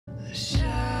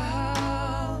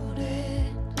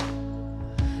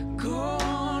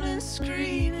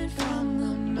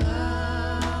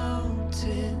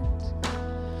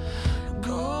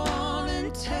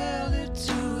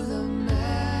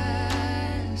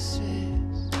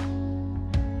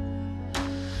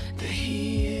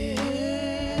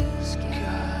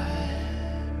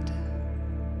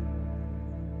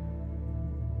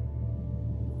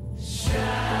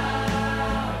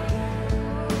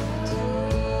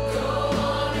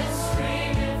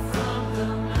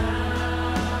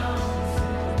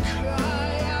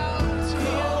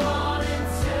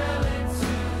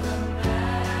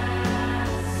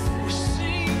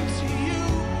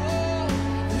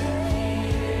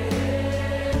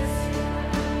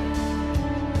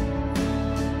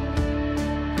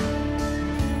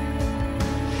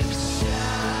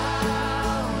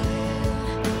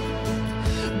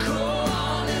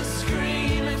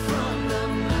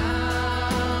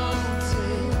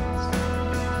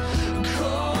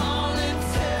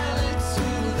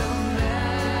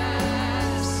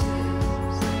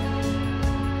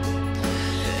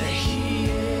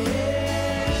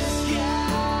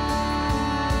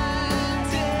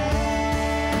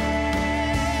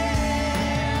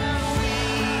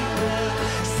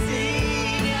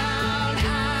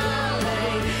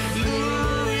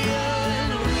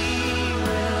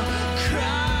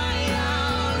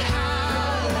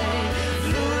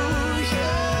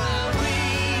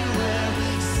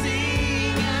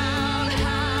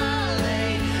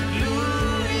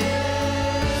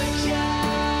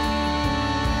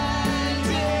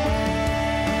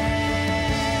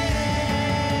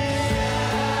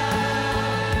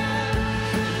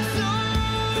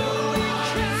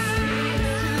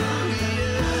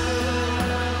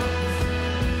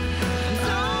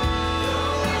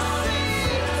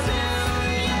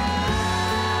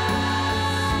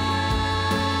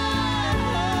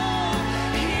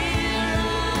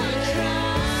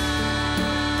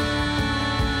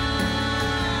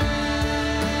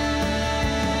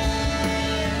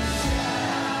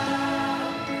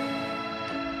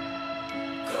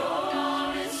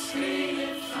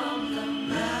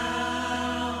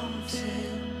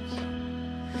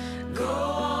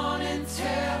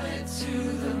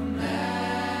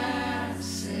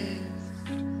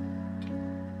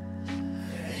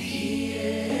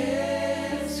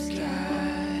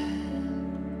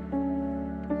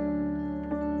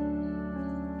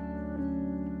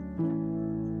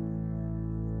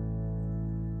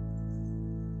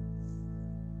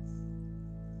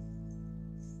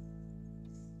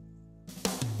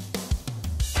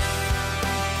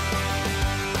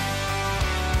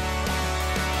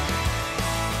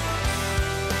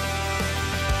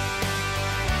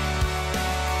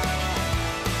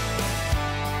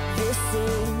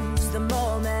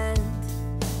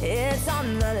it's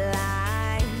on the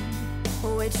line.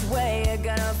 Which way you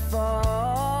gonna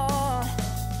fall?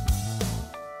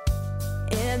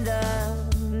 In the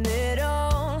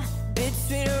middle,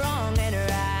 between wrong and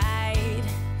right.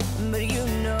 But you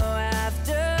know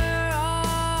after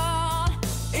all,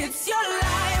 it's your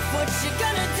life, what you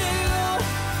gonna do?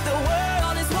 The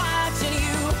world is watching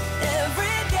you.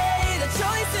 Every day the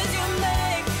choices you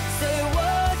make say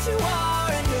what you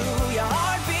are and who your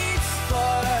heart beats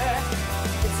for.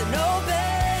 It's an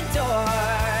open door.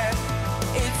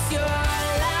 It's your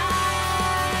life.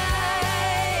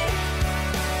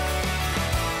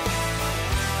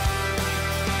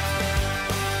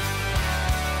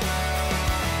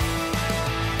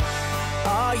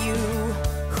 Are you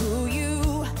who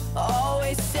you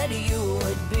always said you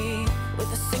would be?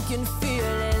 With a sinking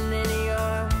feeling in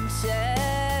your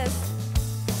chest,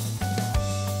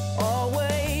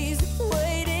 always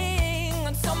waiting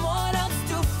on someone else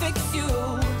to fix you.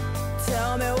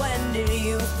 Tell me, when did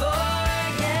you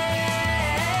forget?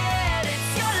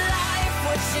 It's your life,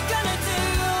 what you gonna do?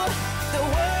 The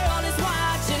world is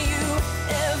watching you.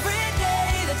 Every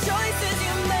day the choices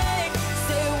you make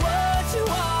say what you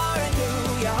are and who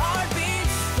your heart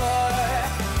beats for.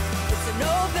 It's an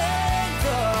open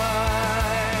door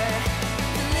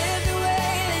to live the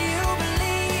way that you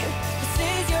believe. This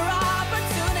is your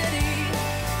opportunity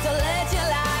to let your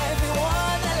life be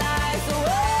one that lies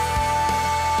away.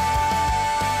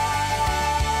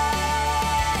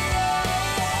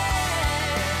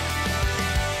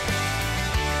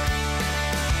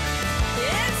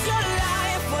 It's your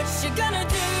life, what you gonna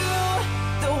do?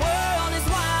 The world is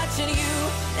watching you.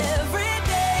 Every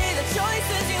day the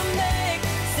choices you make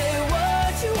say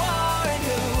what you are and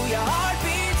who your heart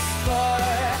beats for.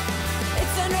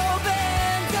 It's an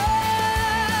open door.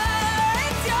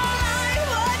 It's your life,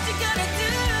 what you gonna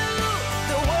do?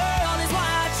 The world is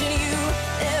watching you.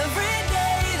 Every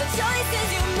day the choices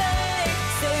you make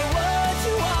say what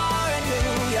you are and who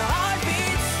your heart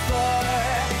beats for.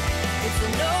 It's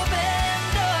an open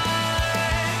door.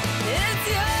 It's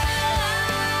your life.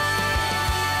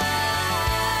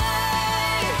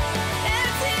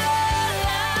 It's your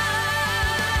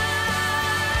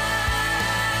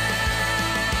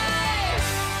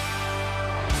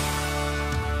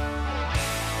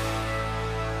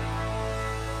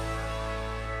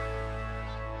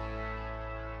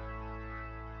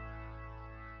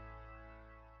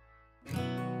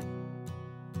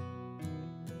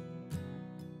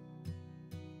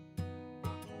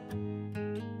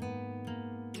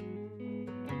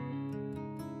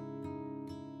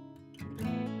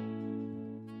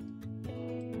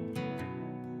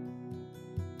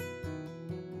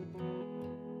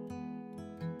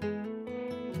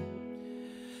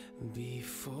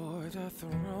Before the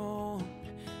throne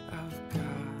of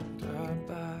God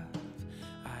above,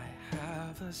 I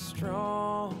have a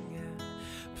strong and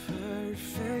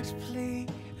perfect plea,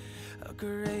 a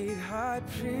great high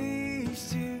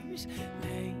priest whose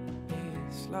name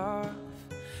is love,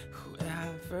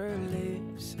 whoever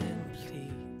lives and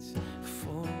pleads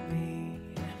for me.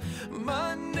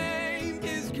 My name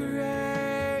is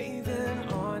graven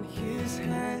on his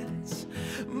hands,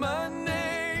 my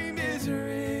name is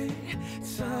written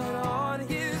on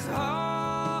his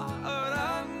heart.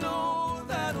 I know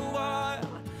that while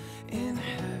in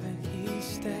heaven he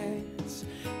stands,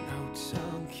 no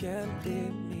tongue can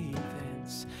bid me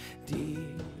thence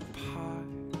depart.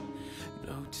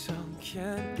 No tongue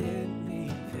can bid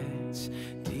me thence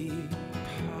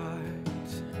depart.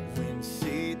 When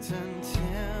Satan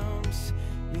tempts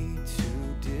me to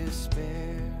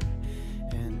despair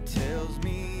and tells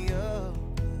me of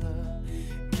the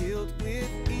guilt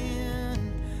within,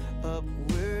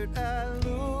 upward I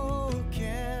look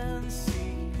and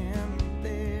see him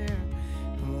there,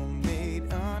 who made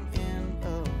an end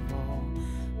of all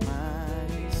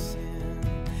my sin.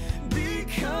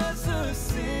 Because the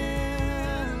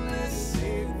sinless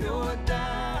Savior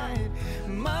died,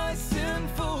 my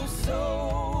sinful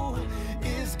soul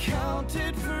is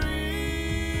counted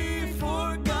free.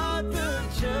 For God the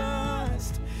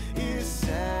just is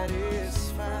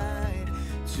satisfied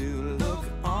to look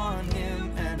on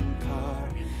him and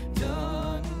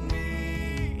pardon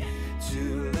me,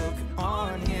 to look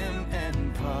on him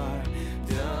and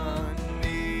pardon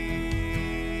me.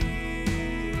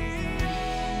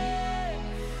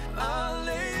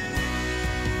 Alleluia,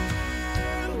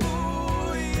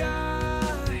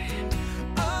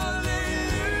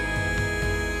 alleluia.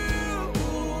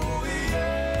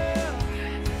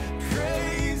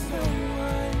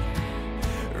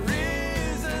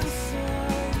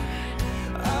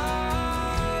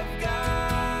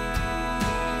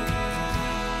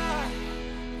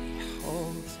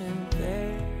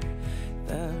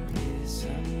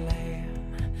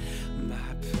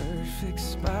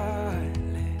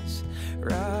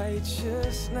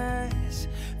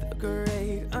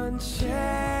 great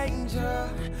unchangeable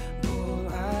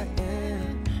I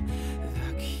am,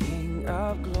 the King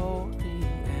of glory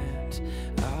and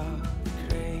of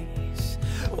grace.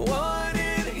 One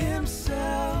in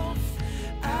himself,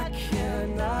 I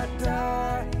cannot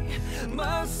die.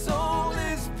 My soul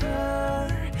is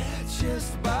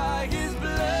purchased by his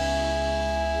blood.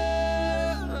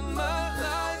 My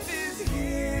life is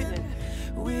hid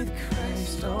with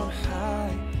Christ on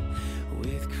high,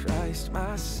 with Christ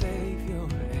my Savior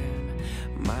and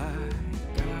my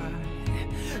God,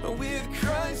 with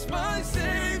Christ my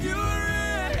Savior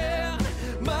and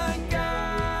my God.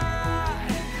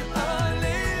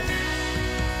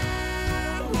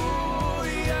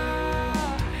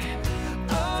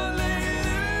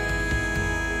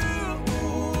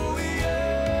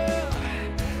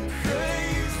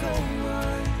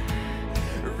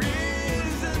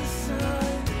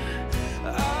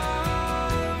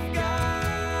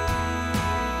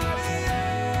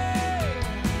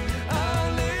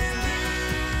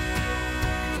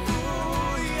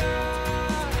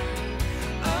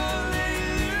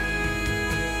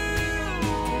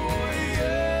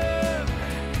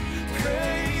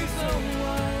 Praise the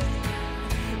one,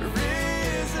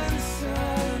 risen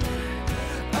Son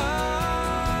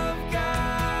of God.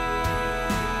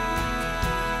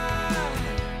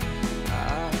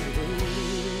 Hallelujah,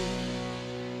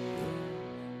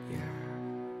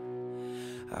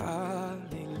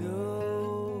 hallelujah.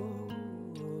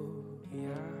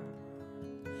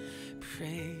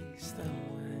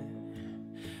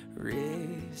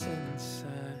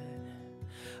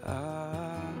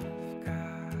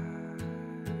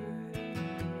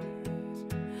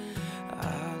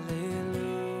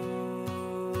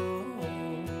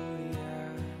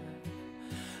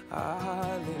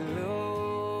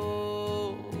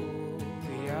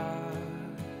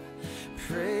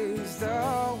 Praise the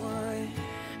one,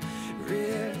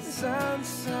 risen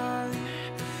Son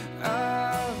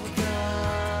of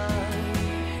God.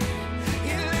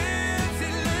 He lives,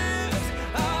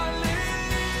 hallelujah,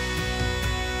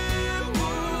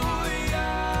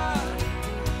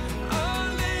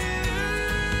 hallelujah.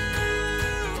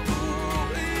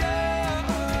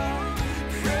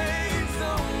 Praise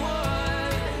the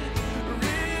one,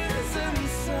 risen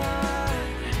Son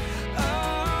of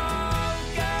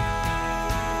God.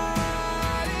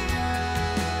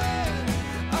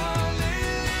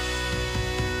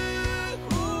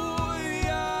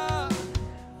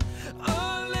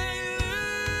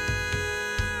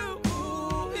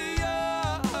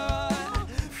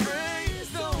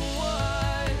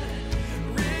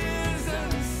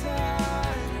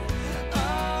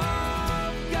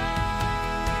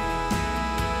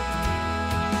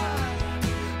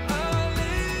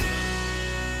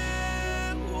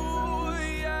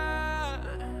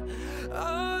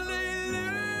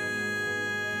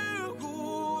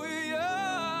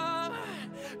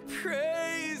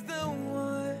 Praise the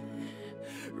one,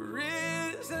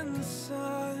 risen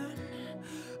Son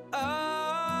of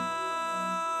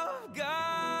God.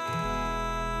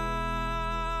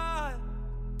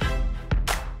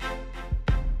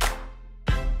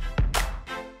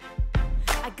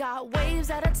 I got waves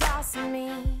that are tossing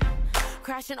me,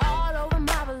 crashing all over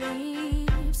my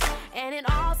beliefs, and in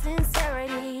all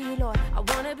sincerity, Lord, I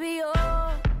wanna be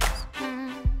yours.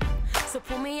 So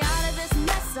pull me out of this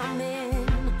mess I'm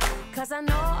in, 'cause I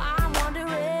know I'm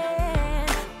wandering.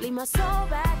 Leave my soul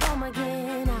back home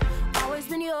again. I've always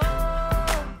been yours.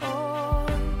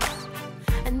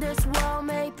 And this world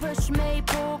may push, may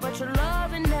pull, but your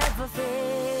love, it never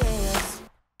fails.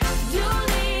 You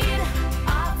lead,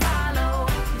 I'll follow.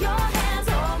 Your hands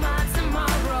hold my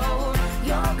tomorrow.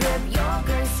 Your grip, your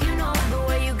grace, you know the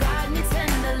way you guide me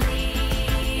tenderly.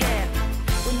 Yeah.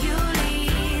 When you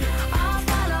lead, I'll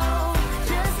follow.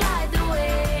 Just like the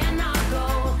way and I'll go.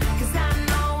 'Cause I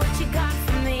know what you got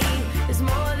for me is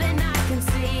more than I can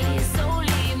see. So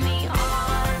lead me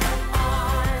on,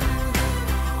 on,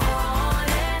 on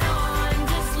and on.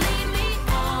 Just lead me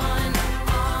on,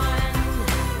 on,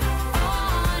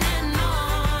 on and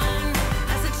on.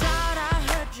 As a child I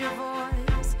heard your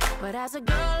voice, but as a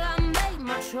girl I made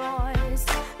my choice.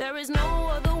 There is no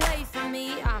other way for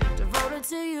me, I'm devoted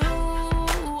to you.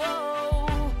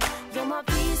 You're my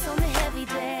peace on the heavy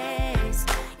days.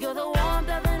 You're the warmth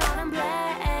of an autumn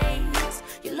blaze.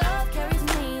 Your love carries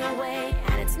me away,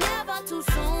 and it's never too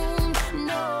soon,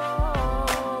 no.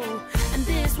 And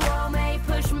this world may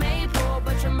push, may pull,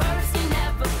 but your mercy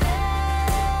never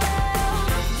fails.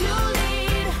 You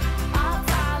lead, I'll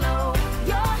follow.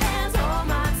 Your hands hold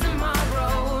my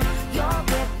tomorrow. Your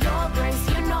grip, your grace,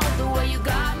 you know the way you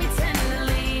got me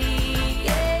tenderly.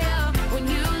 Yeah, when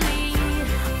you lead,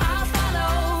 I'll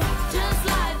follow.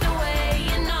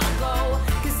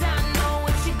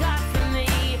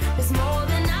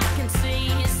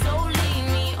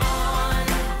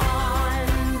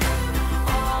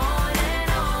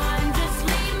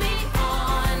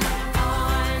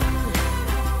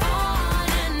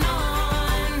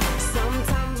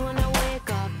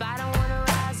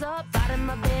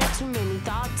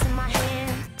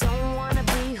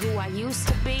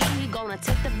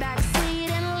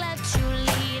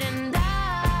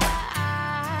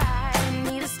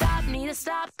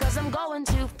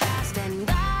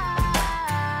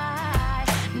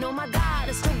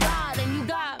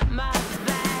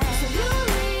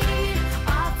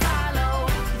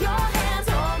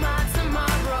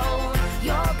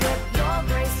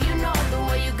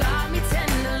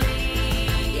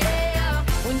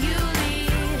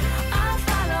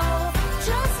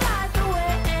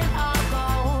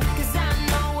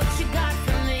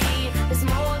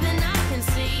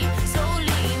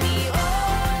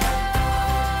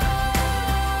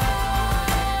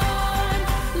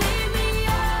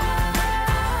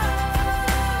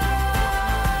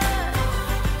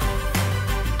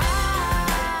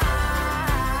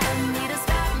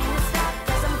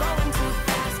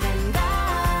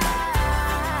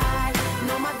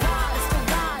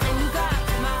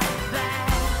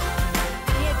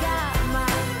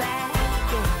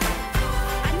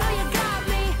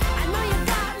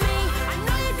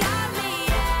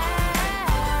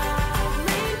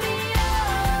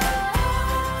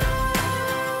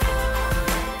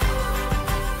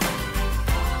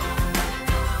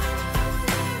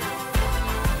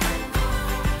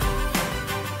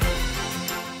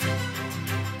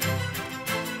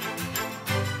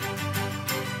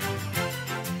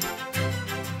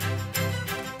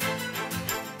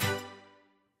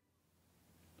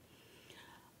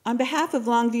 On behalf of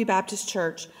Longview Baptist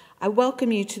Church, I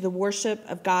welcome you to the worship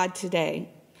of God today.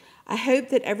 I hope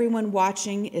that everyone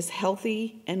watching is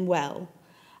healthy and well.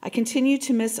 I continue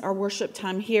to miss our worship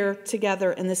time here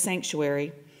together in the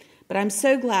sanctuary, but I'm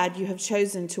so glad you have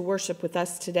chosen to worship with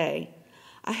us today.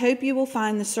 I hope you will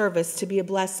find the service to be a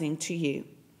blessing to you.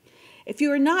 If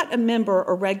you are not a member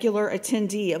or regular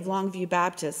attendee of Longview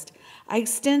Baptist, I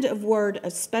extend a word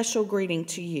of special greeting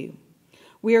to you.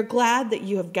 We are glad that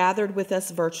you have gathered with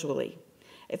us virtually.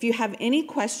 If you have any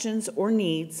questions or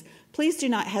needs, please do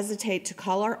not hesitate to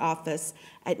call our office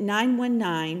at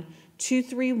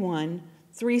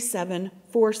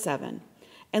 919-231-3747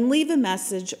 and leave a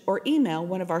message or email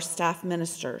one of our staff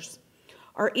ministers.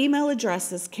 Our email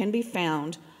addresses can be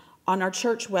found on our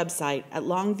church website at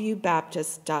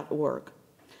longviewbaptist.org.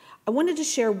 I wanted to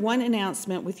share one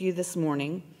announcement with you this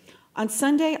morning. On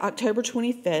Sunday, October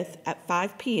 25th at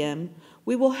 5 p.m.,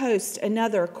 we will host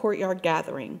another courtyard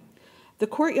gathering. The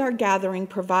courtyard gathering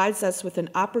provides us with an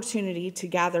opportunity to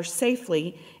gather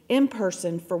safely in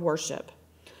person for worship.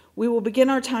 We will begin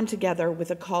our time together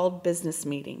with a called business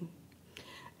meeting.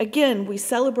 Again, we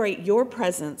celebrate your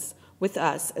presence with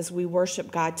us as we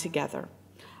worship God together.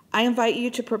 I invite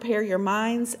you to prepare your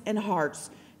minds and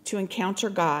hearts to encounter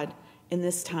God in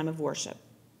this time of worship.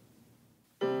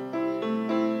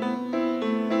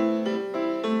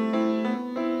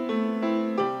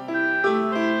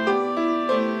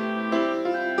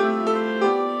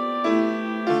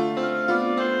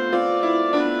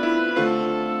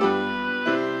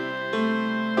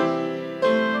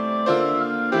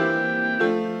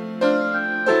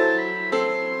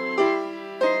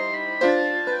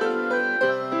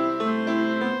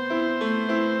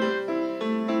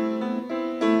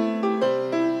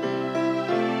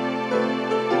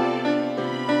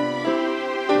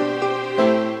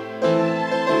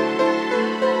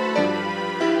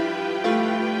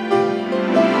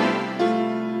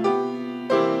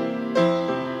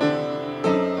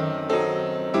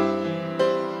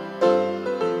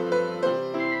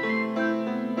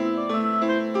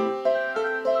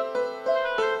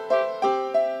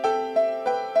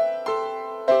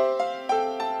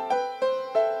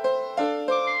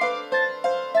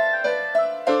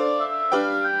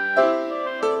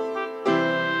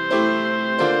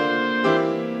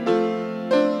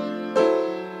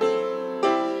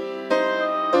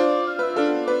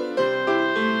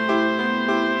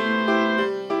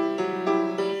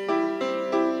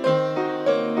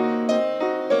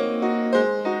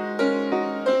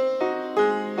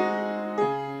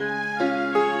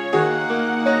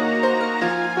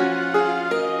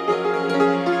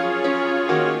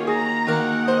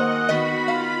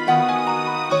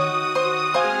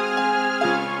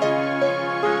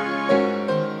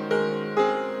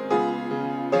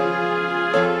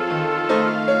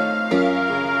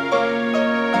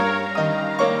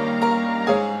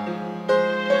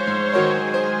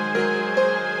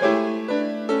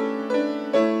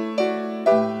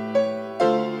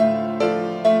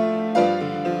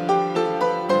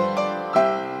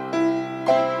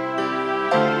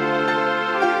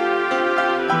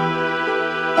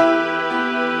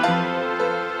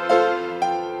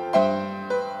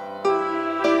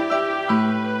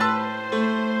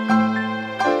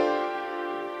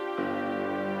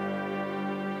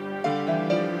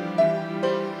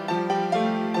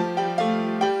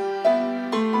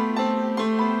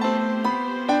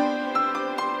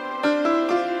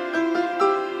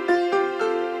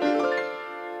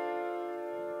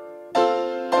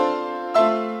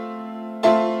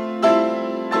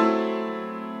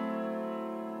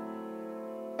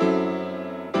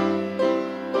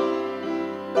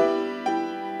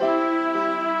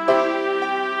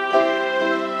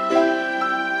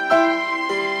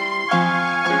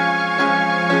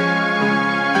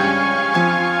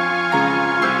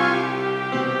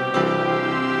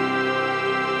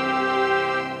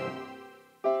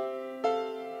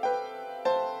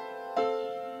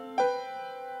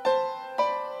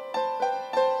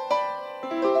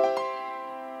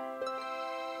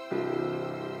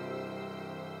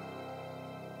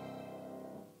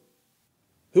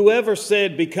 Whoever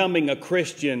said becoming a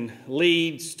Christian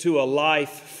leads to a life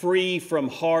free from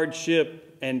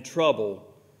hardship and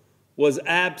trouble was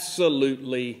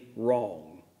absolutely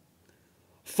wrong.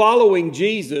 Following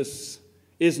Jesus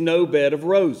is no bed of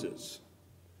roses.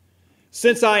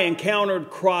 Since I encountered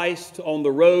Christ on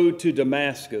the road to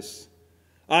Damascus,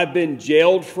 I've been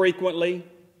jailed frequently.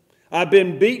 I've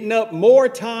been beaten up more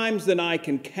times than I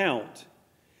can count,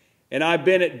 and I've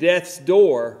been at death's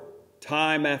door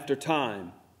time after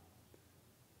time.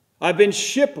 I've been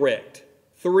shipwrecked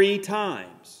 3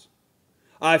 times.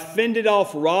 I've fended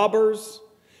off robbers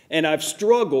and I've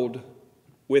struggled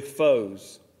with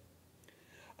foes.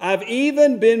 I've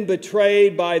even been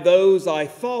betrayed by those I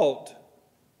thought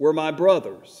were my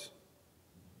brothers.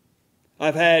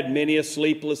 I've had many a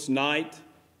sleepless night,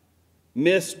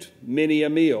 missed many a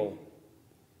meal.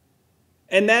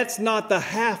 And that's not the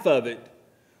half of it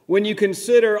when you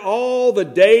consider all the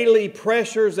daily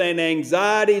pressures and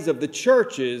anxieties of the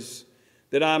churches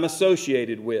that I'm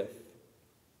associated with.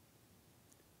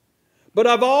 But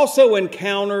I've also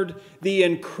encountered the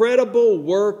incredible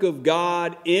work of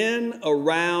God in,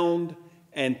 around,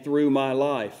 and through my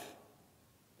life.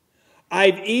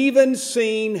 I've even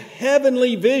seen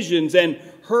heavenly visions and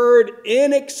heard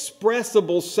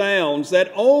inexpressible sounds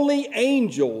that only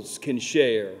angels can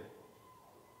share.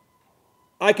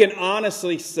 I can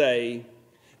honestly say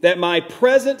that my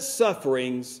present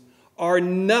sufferings are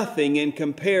nothing in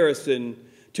comparison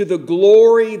to the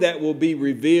glory that will be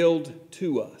revealed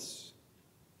to us.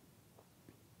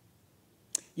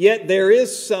 Yet there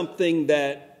is something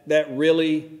that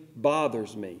really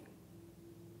bothers me.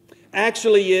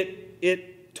 Actually,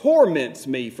 it torments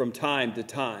me from time to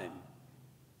time.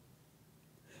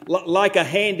 Like a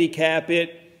handicap,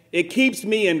 it keeps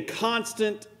me in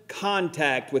constant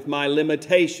contact with my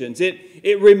limitations.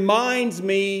 It reminds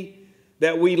me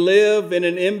that we live in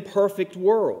an imperfect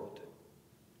world.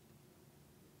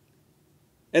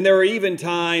 And there are even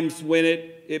times when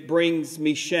it brings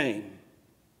me shame.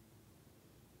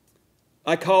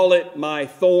 I call it my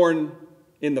thorn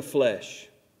in the flesh.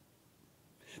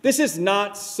 This is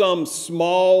not some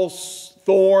small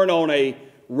thorn on a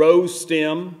rose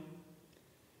stem.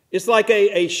 It's like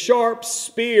a sharp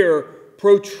spear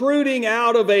protruding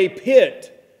out of a pit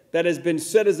that has been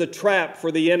set as a trap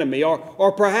for the enemy,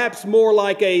 or perhaps more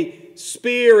like a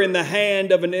spear in the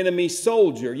hand of an enemy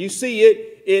soldier. You see,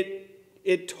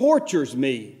 it tortures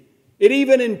me. It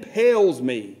even impales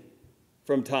me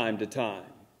from time to time.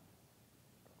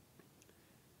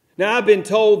 Now, I've been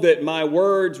told that my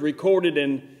words recorded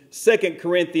in 2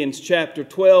 Corinthians chapter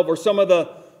 12 are some of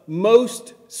the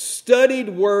most studied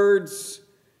words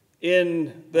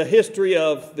in the history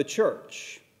of the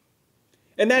church.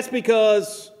 And that's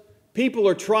because people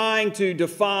are trying to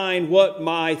define what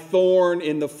my thorn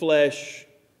in the flesh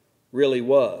really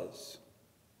was.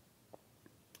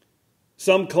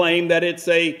 Some claim that it's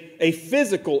a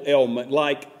physical ailment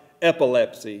like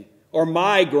epilepsy, or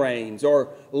migraines,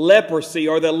 or leprosy,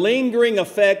 or the lingering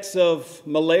effects of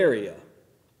malaria.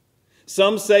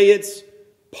 Some say it's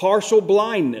partial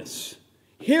blindness,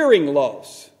 hearing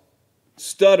loss,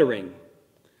 stuttering,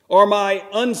 or my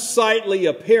unsightly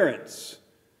appearance.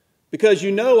 Because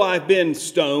you know I've been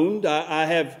stoned. I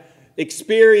have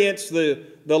experienced the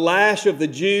lash of the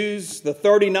Jews, the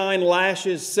 39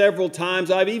 lashes several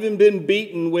times. I've even been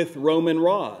beaten with Roman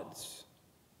rods.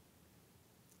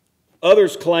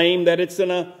 Others claim that it's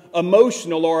an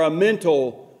emotional or a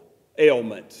mental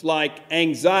ailment, like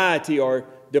anxiety or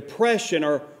depression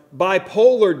or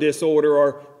bipolar disorder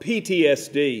or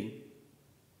PTSD.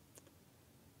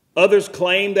 Others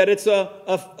claim that it's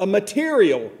a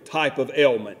material type of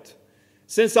ailment,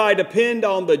 since I depend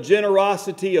on the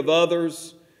generosity of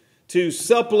others to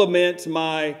supplement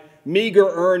my meager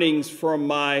earnings from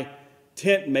my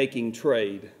tent-making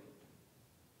trade.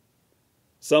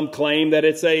 Some claim that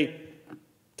it's a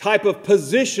type of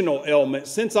positional ailment.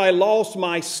 Since I lost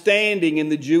my standing in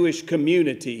the Jewish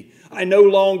community, I no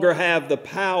longer have the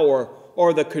power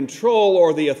or the control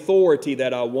or the authority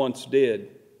that I once did.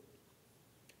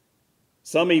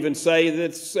 Some even say that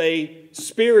it's a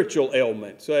spiritual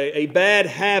ailment, a bad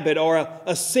habit or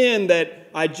a sin that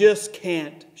I just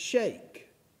can't shake.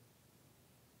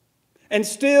 And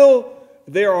still,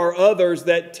 there are others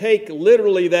that take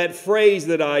literally that phrase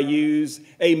that I use,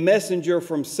 a messenger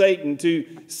from Satan, to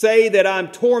say that I'm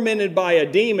tormented by a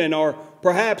demon or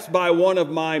perhaps by one of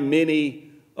my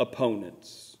many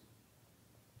opponents.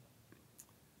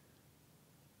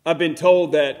 I've been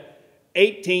told that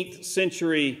 18th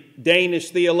century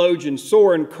Danish theologian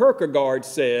Søren Kierkegaard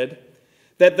said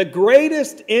that the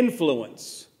greatest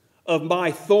influence of my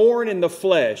thorn in the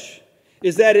flesh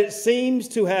is that it seems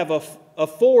to have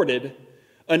afforded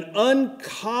an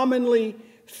uncommonly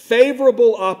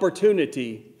favorable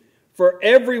opportunity for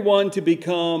everyone to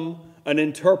become an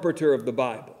interpreter of the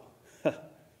Bible.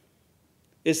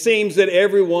 It seems that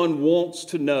everyone wants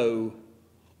to know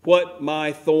what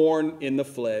my thorn in the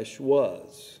flesh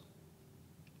was.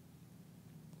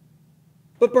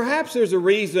 But perhaps there's a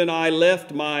reason I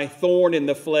left my thorn in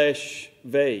the flesh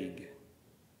vague.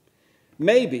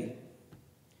 Maybe,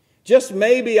 just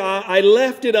maybe, I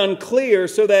left it unclear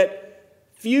so that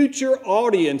future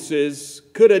audiences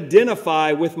could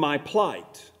identify with my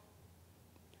plight.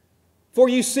 For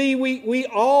you see, we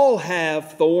all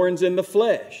have thorns in the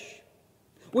flesh.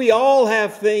 We all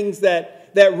have things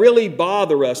that really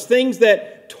bother us, things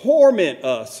that torment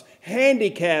us,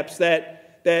 handicaps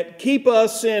that keep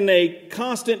us in a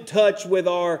constant touch with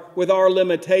our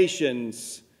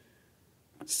limitations,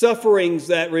 sufferings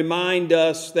that remind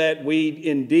us that we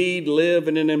indeed live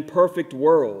in an imperfect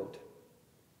world.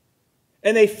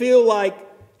 And they feel like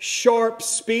sharp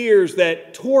spears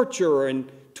that torture and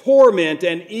torment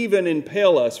and even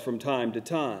impale us from time to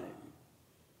time.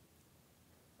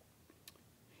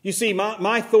 You see,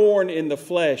 my thorn in the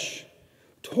flesh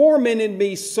tormented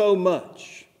me so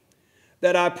much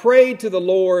that I prayed to the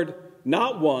Lord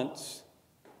not once,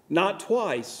 not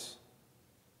twice,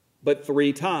 but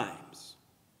 3 times.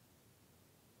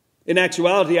 In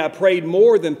actuality, I prayed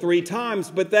more than 3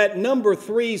 times, but that number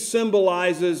 3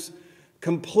 symbolizes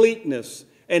completeness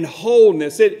and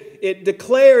wholeness. It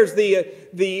declares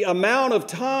the amount of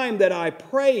time that I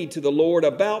prayed to the Lord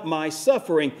about my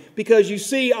suffering, because you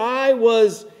see, I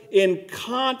was in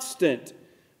constant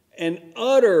and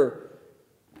utter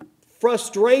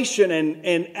frustration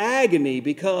and agony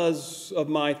because of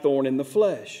my thorn in the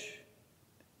flesh.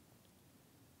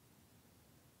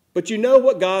 But you know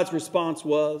what God's response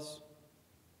was?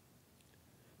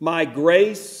 My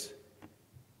grace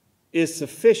is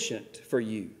sufficient for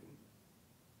you.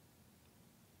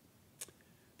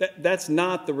 That's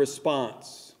not the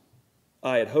response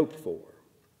I had hoped for.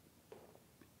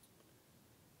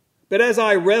 But as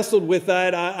I wrestled with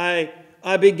that,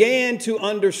 I began to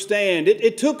understand.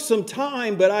 It took some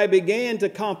time, but I began to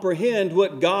comprehend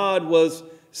what God was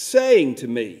saying to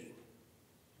me.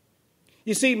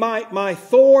 You see, my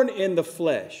thorn in the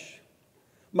flesh,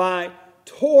 my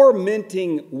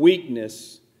tormenting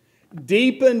weakness,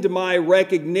 deepened my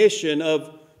recognition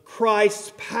of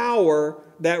Christ's power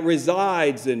that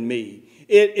resides in me.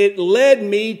 It led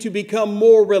me to become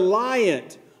more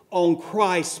reliant on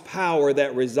Christ's power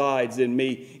that resides in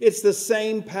me. It's the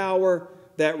same power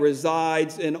that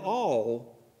resides in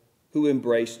all who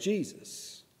embrace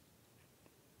Jesus.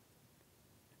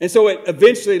 And so it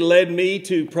eventually led me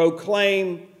to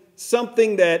proclaim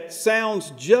something that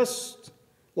sounds just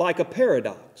like a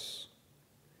paradox.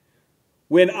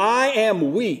 When I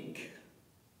am weak,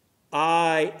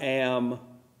 I am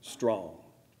strong.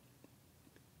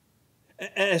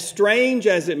 As strange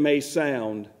as it may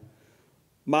sound,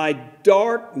 my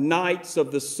dark nights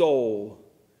of the soul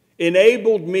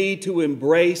enabled me to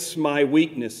embrace my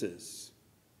weaknesses,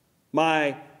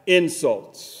 my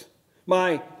insults,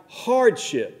 my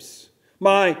hardships,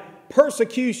 my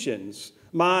persecutions,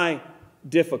 my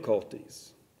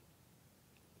difficulties.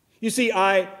 You see,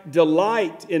 I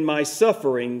delight in my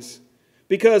sufferings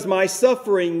because my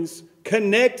sufferings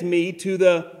connect me to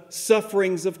the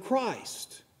sufferings of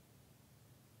Christ.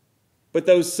 But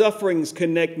those sufferings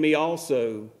connect me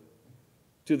also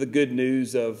to the good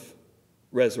news of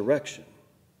resurrection,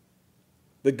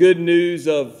 the good news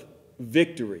of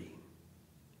victory.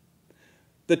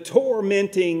 The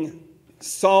tormenting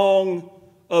song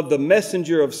of the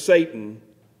messenger of Satan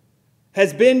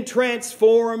has been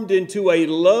transformed into a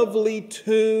lovely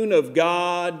tune of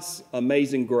God's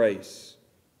amazing grace.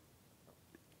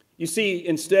 You see,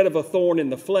 instead of a thorn in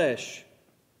the flesh,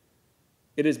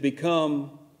 it has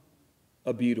become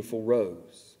a beautiful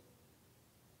rose.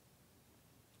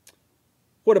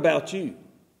 What about you?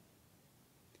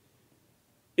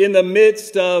 In the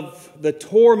midst of the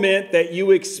torment that you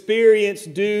experience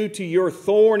due to your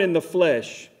thorn in the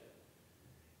flesh,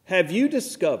 have you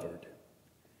discovered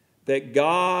that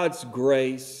God's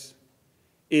grace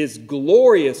is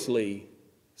gloriously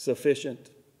sufficient?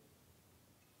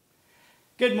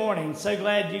 Good morning. So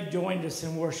glad you've joined us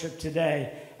in worship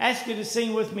today. I ask you to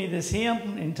sing with me this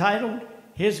hymn entitled,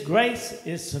 His Grace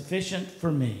is Sufficient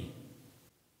for Me.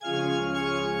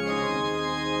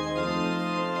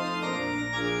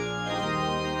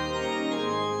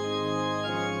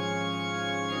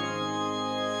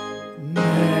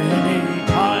 Many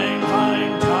times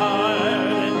I'm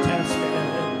tired and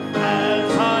tested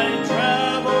as I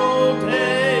travel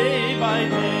day by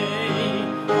day.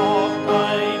 Oft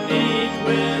I meet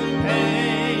with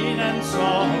pain and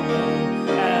sorrow,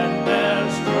 and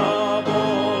there's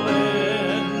trouble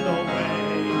in the way.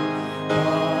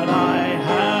 But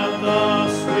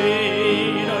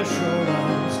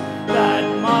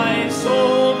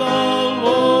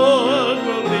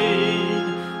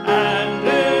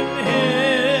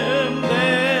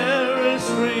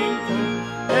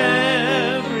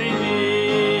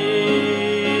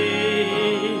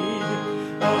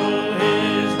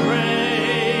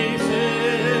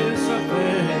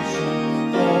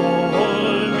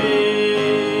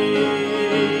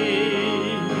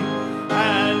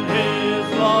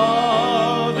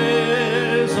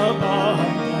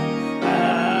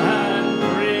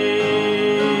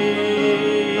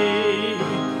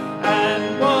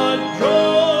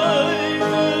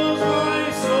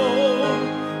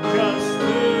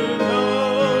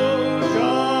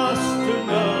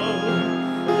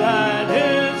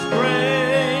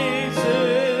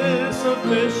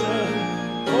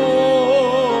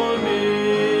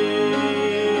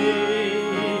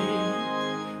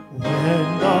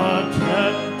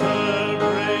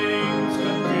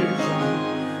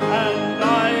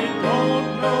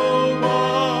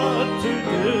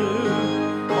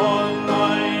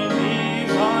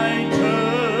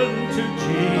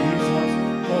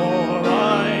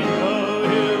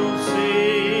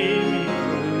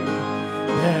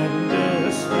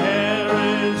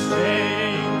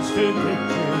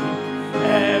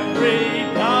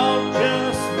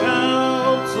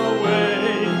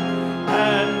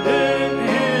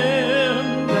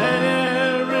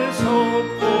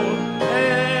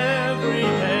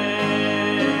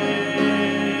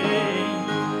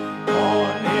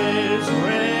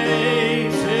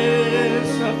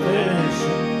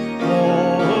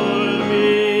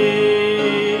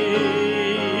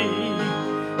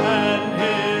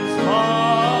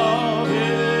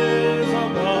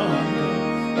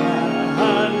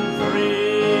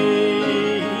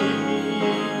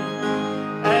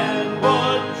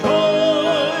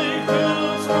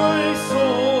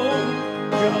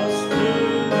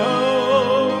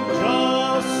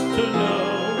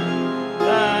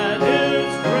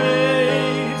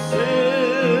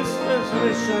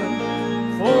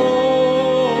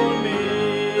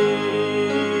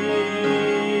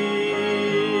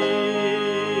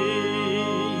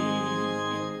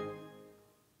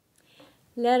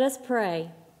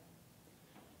pray.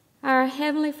 Our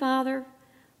Heavenly Father,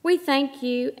 we thank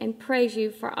you and praise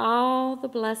you for all the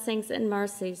blessings and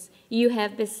mercies you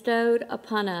have bestowed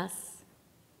upon us.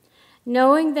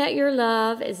 Knowing that your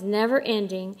love is never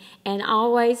ending and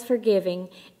always forgiving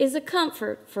is a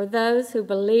comfort for those who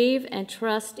believe and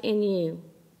trust in you.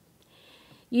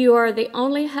 You are the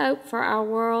only hope for our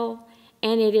world,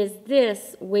 and it is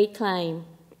this we claim.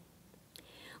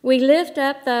 We lift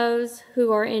up those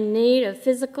who are in need of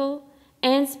physical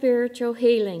and spiritual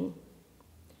healing.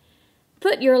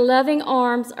 Put your loving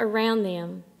arms around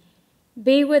them.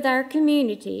 Be with our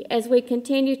community as we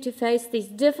continue to face these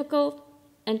difficult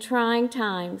and trying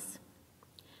times.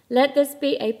 Let this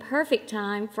be a perfect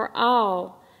time for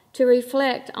all to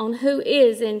reflect on who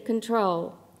is in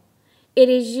control. It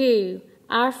is you,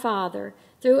 our Father,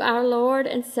 through our Lord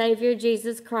and Savior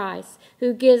Jesus Christ,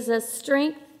 who gives us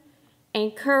strength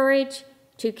and courage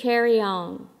to carry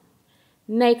on.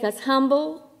 Make us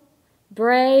humble,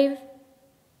 brave,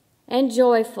 and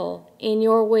joyful in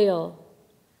your will.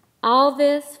 All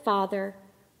this, Father,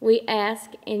 we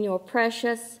ask in your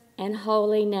precious and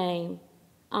holy name.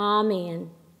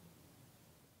 Amen.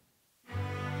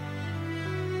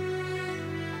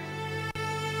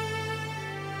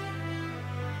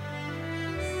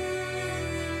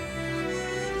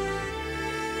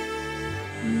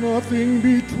 Nothing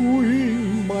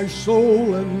between my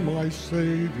soul and my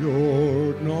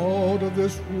Savior, not of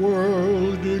this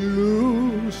world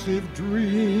elusive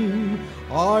dream.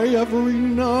 I have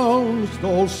renounced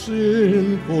all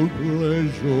sinful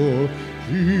pleasure.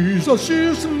 Jesus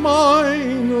is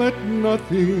mine, let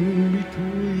nothing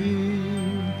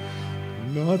between.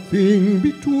 Nothing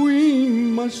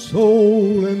between my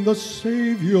soul and the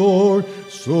Savior,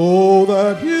 so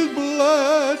that his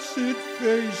blessed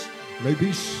face may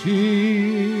be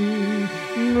seen.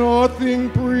 Nothing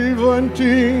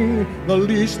preventing the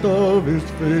least of his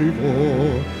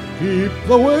favor. Keep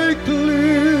the way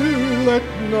clear, let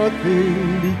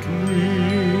nothing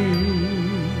between.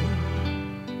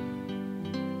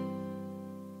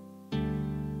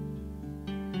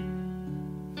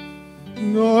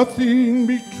 Nothing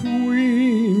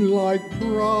between like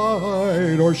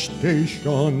pride or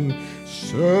station.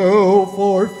 Self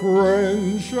or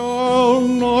friend shall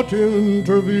not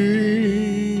intervene,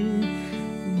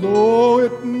 though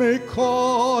it may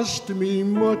cost me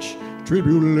much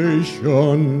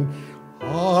tribulation.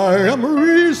 I am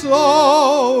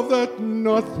resolved that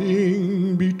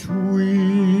nothing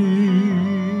between.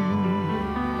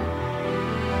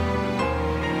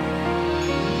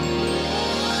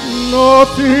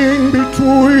 Nothing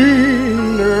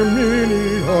between their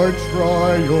many hard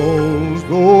trials,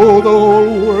 though the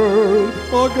whole world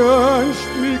against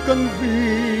me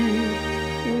convene,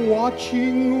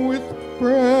 watching with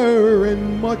prayer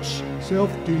and much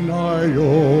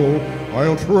self-denial,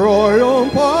 I'll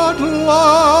triumph at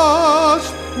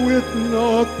last with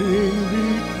nothing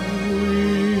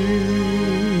between.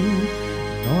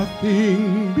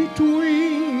 Nothing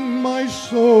between my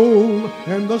soul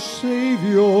and the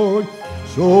Savior,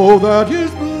 so that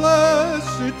his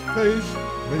blessed face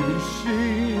may be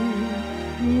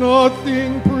seen.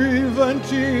 Nothing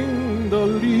preventing the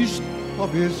least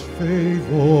of his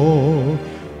favor.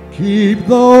 Keep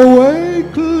the way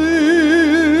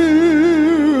clear,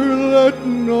 let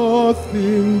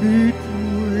nothing between.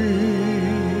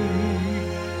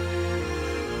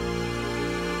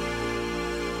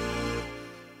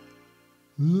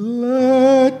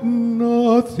 Let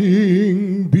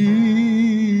nothing between.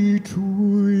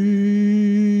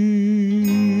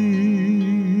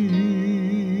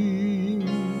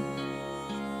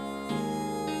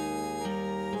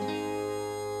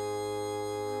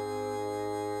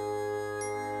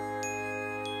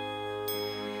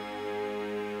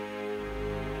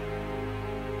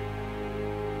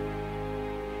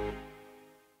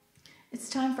 It's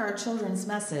time for our children's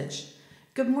message.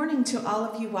 Good morning to all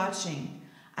of you watching.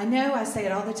 I know I say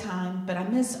it all the time, but I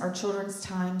miss our children's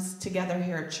times together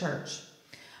here at church.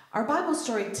 Our Bible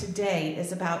story today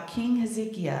is about King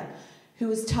Hezekiah, who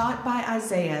was taught by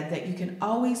Isaiah that you can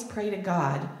always pray to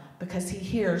God because he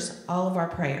hears all of our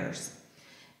prayers.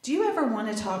 Do you ever want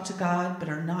to talk to God but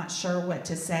are not sure what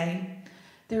to say?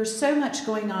 There's so much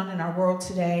going on in our world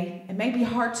today, it may be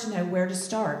hard to know where to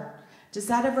start. Does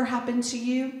that ever happen to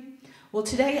you? Well,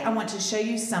 today I want to show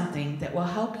you something that will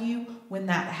help you when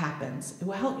that happens. It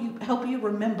will help you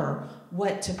remember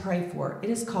what to pray for. It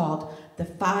is called the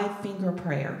 5-finger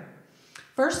prayer.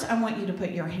 First, I want you to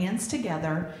put your hands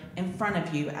together in front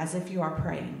of you as if you are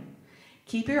praying.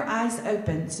 Keep your eyes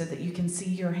open so that you can see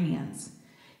your hands.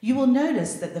 You will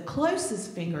notice that the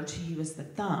closest finger to you is the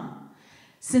thumb.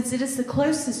 Since it is the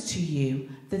closest to you,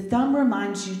 the thumb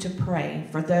reminds you to pray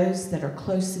for those that are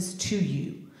closest to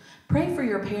you. Pray for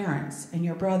your parents and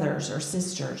your brothers or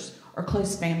sisters or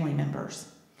close family members.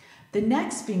 The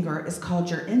next finger is called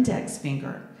your index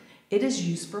finger. It is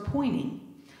used for pointing.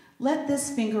 Let this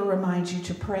finger remind you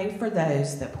to pray for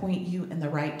those that point you in the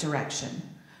right direction.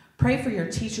 Pray for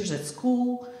your teachers at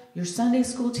school, your Sunday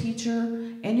school teacher,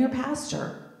 and your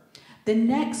pastor. The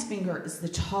next finger is the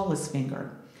tallest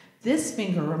finger. This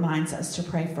finger reminds us to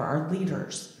pray for our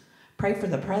leaders. Pray for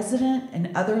the president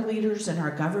and other leaders in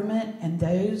our government and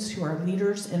those who are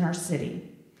leaders in our city.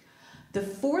 The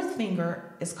fourth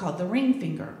finger is called the ring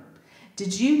finger.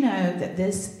 Did you know that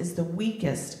this is the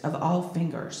weakest of all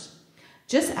fingers?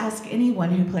 Just ask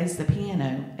anyone who plays the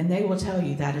piano and they will tell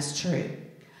you that is true.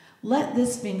 Let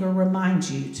this finger remind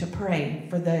you to pray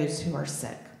for those who are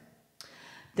sick.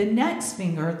 The next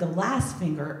finger, the last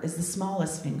finger, is the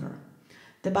smallest finger.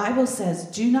 The Bible says,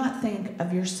 do not think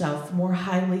of yourself more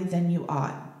highly than you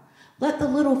ought. Let the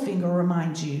little finger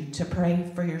remind you to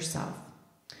pray for yourself.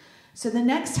 So the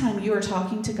next time you are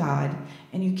talking to God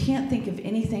and you can't think of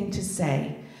anything to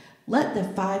say, let the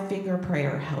 5-finger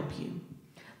prayer help you.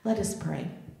 Let us pray.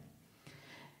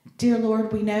 Dear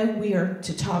Lord, we know we are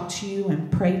to talk to you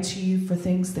and pray to you for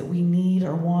things that we need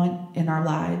or want in our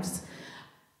lives.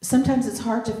 Sometimes it's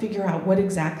hard to figure out what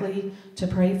exactly to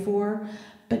pray for,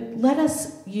 but let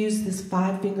us use this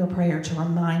 5-finger prayer to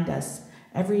remind us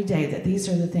every day that these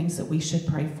are the things that we should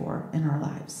pray for in our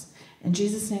lives. In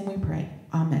Jesus' name we pray.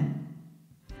 Amen.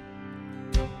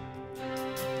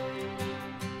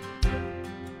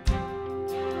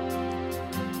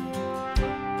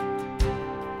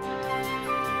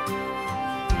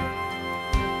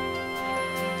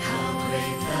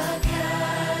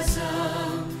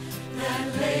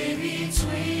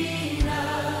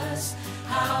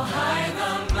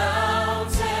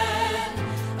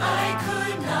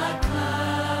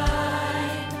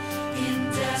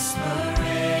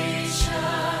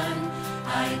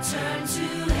 Turn to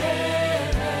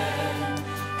heaven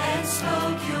and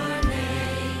spoke your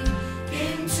name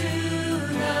into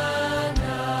the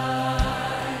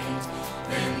night.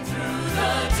 Then through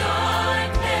the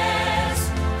darkness,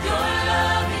 your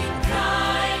loving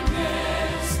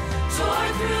kindness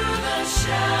tore through the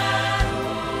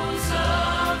shadows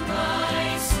of my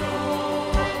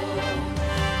soul.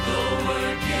 The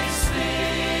work is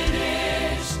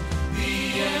finished, the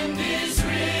end is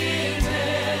written.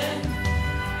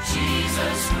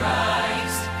 Jesus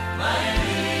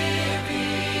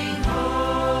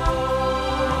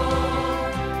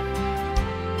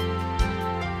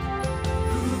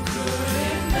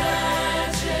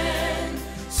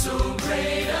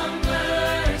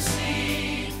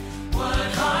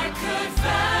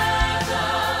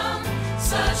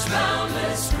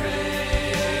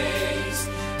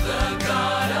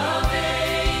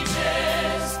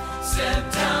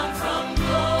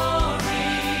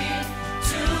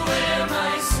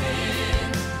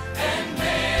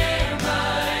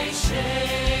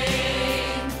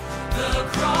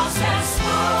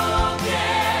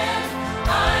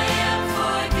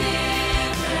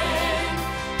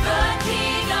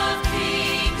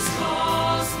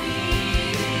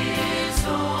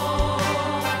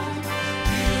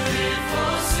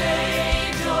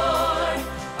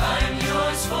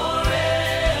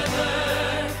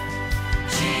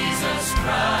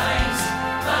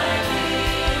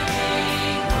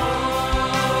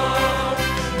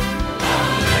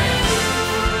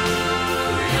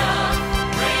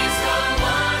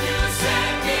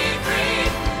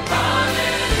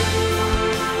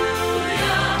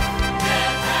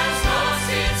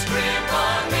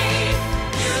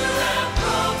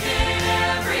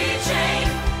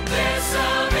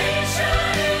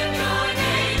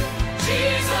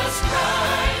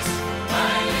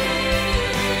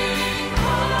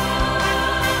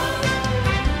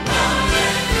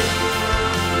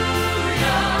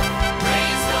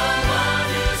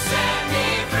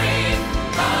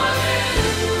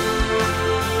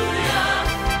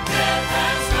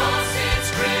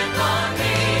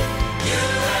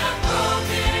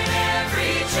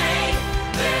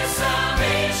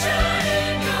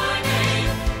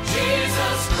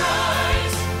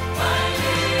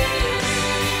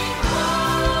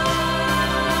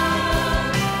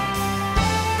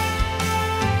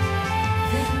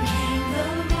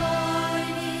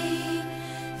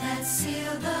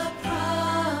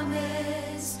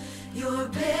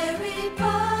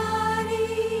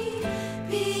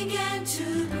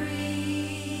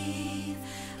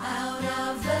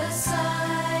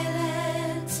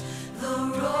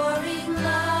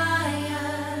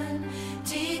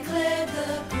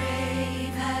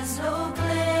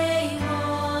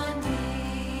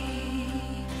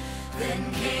Then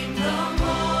came the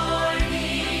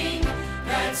morning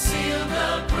that sealed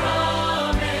the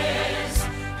promise.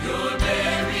 Your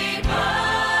buried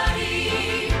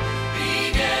body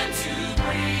began to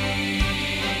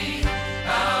breathe.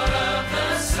 Out of the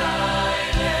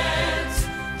silence,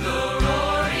 the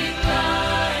roaring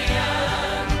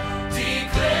lion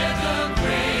declared the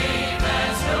grave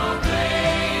has no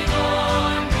claim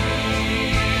on me.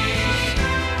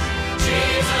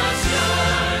 Jesus,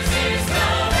 yours is the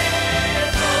victory.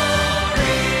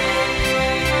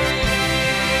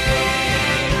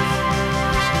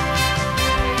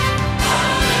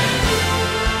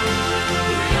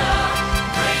 Hallelujah,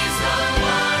 praise the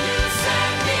one who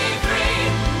set me free.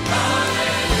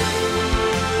 Hallelujah,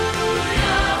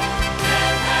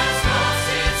 death has lost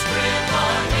its grip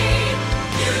on me.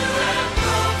 You have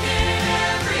broken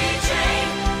every chain.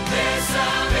 There's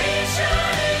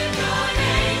salvation in your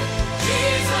name,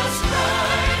 Jesus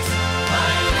Christ,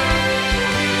 my living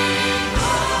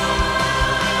hope.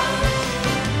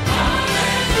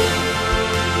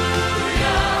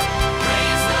 Hallelujah,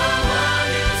 praise the one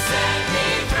who set me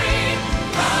free.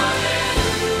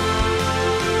 Hallelujah,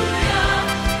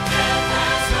 death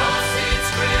has lost its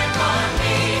grip on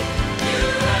me. You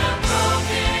have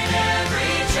broken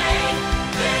every chain.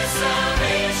 There's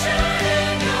salvation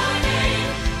in your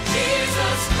name,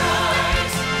 Jesus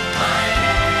Christ, my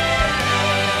living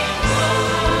hope.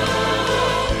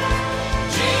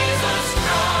 Jesus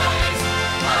Christ,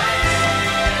 my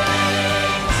living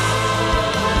hope.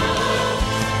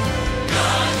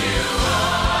 God, you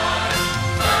are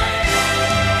my living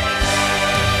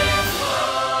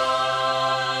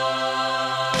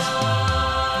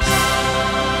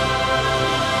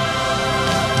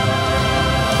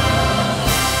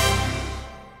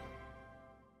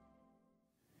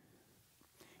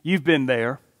You've been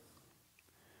there.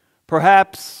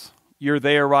 Perhaps you're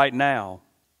there right now.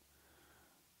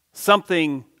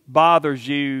 Something bothers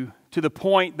you to the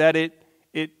point that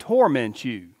it torments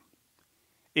you.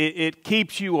 It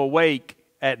keeps you awake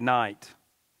at night.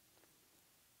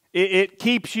 It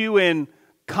keeps you in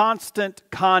constant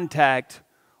contact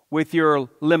with your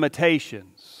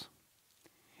limitations.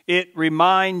 It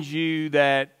reminds you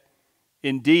that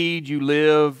indeed you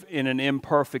live in an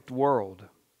imperfect world.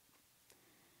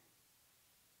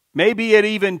 Maybe it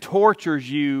even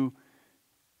tortures you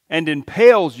and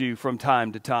impales you from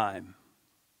time to time.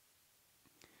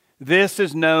 This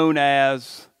is known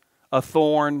as a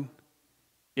thorn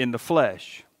in the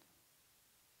flesh.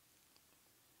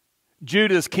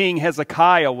 Judah's king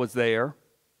Hezekiah was there.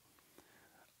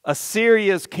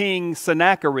 Assyria's king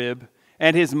Sennacherib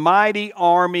and his mighty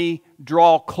army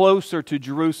draw closer to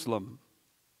Jerusalem.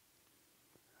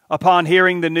 Upon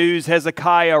hearing the news,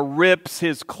 Hezekiah rips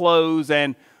his clothes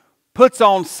and puts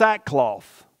on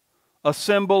sackcloth, a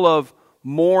symbol of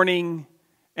mourning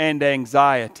and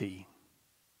anxiety,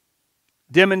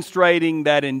 demonstrating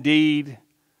that indeed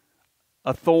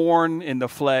a thorn in the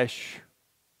flesh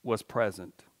was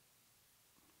present.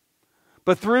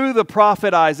 But through the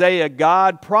prophet Isaiah,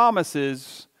 God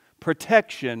promises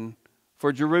protection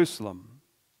for Jerusalem.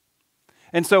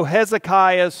 And so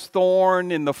Hezekiah's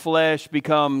thorn in the flesh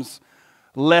becomes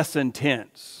less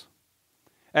intense.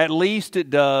 At least it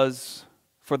does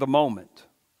for the moment.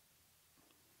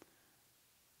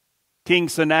 King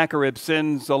Sennacherib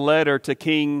sends a letter to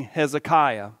King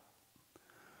Hezekiah.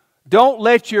 Don't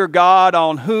let your God,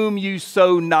 on whom you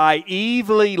so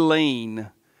naively lean,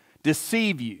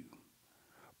 deceive you,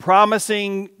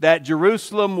 promising that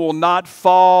Jerusalem will not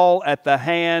fall at the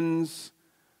hands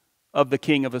of the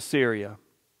king of Assyria.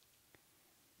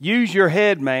 Use your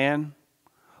head, man.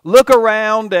 Look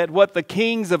around at what the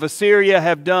kings of Assyria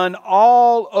have done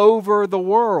all over the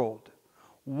world.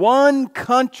 One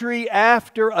country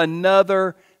after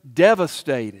another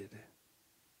devastated.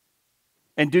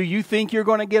 And do you think you're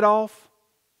going to get off?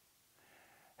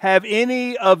 Have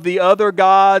any of the other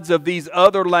gods of these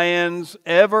other lands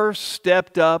ever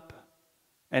stepped up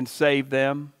and saved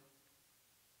them?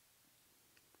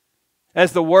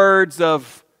 As the words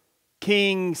of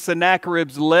King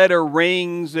Sennacherib's letter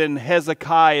rings in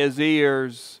Hezekiah's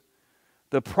ears,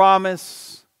 the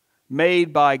promise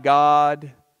made by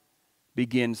God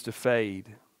begins to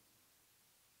fade.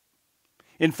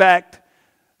 In fact,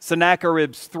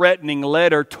 Sennacherib's threatening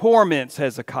letter torments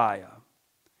Hezekiah.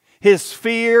 His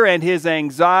fear and his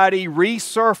anxiety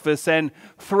resurface and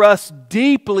thrust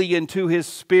deeply into his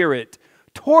spirit,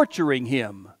 torturing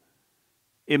him,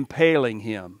 impaling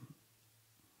him.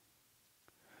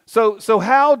 So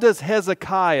how does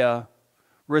Hezekiah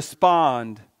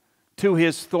respond to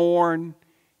his thorn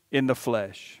in the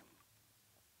flesh?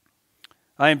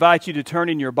 I invite you to turn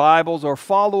in your Bibles or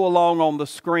follow along on the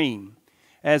screen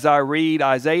as I read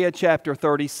Isaiah chapter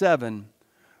 37,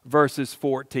 verses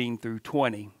 14 through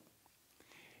 20.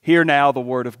 Hear now the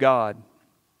word of God.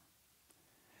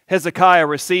 Hezekiah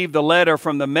received the letter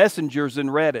from the messengers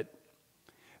and read it.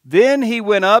 Then he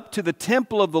went up to the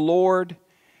temple of the Lord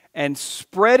and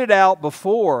spread it out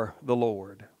before the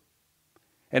Lord.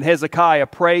 And Hezekiah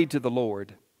prayed to the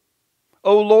Lord,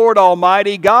 O Lord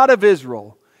Almighty, God of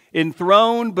Israel,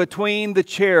 enthroned between the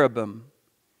cherubim,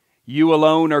 you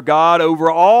alone are God over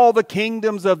all the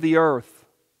kingdoms of the earth.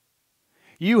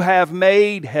 You have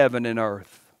made heaven and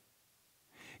earth.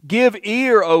 Give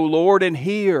ear, O Lord, and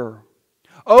hear.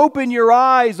 Open your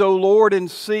eyes, O Lord,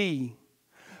 and see.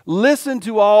 Listen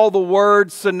to all the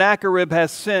words Sennacherib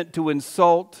has sent to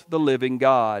insult the living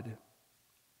God.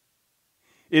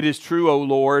 It is true, O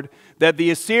Lord, that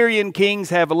the Assyrian kings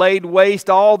have laid waste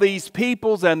all these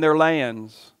peoples and their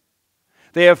lands.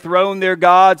 They have thrown their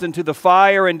gods into the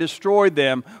fire and destroyed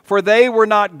them, for they were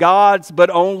not gods, but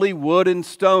only wood and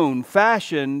stone,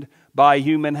 fashioned by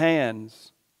human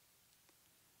hands.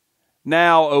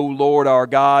 Now, O Lord our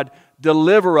God,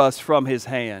 deliver us from his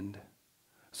hand,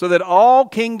 so that all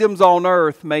kingdoms on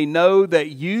earth may know that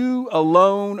you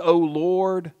alone, O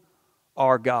Lord,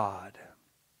 are God.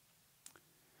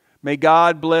 May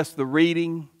God bless the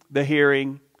reading, the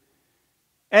hearing,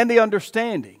 and the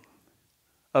understanding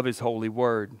of his holy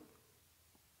word.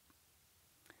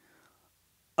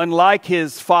 Unlike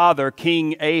his father,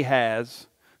 King Ahaz,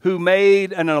 who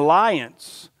made an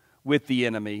alliance with the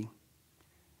enemy,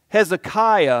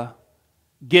 Hezekiah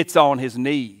gets on his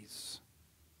knees.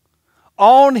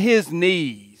 On his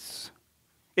knees,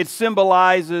 it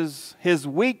symbolizes his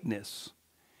weakness,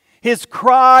 his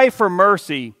cry for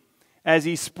mercy as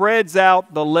he spreads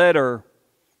out the letter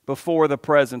before the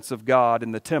presence of God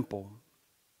in the temple.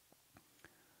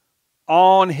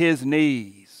 On his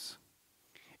knees.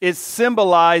 It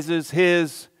symbolizes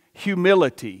his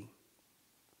humility,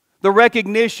 the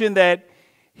recognition that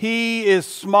he is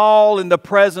small in the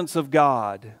presence of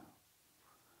God,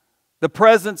 the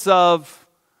presence of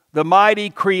the mighty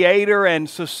creator and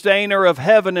sustainer of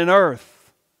heaven and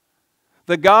earth,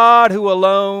 the God who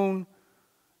alone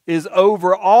is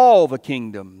over all the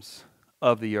kingdoms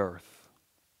of the earth.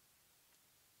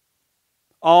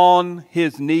 On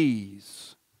his knees.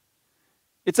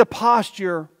 It's a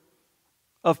posture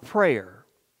of prayer,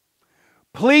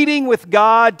 pleading with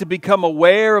God to become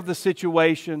aware of the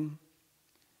situation,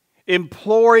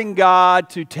 imploring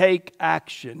God to take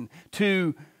action,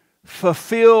 to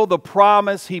fulfill the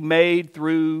promise he made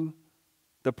through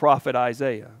the prophet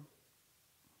Isaiah.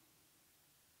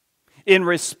 In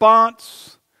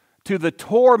response to the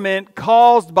torment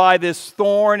caused by this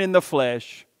thorn in the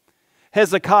flesh,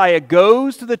 Hezekiah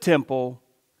goes to the temple,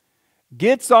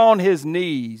 gets on his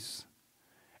knees,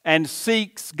 and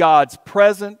seeks God's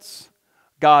presence,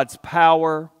 God's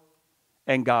power,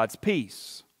 and God's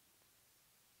peace.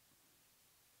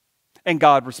 And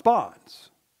God responds.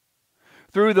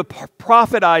 Through the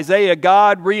prophet Isaiah,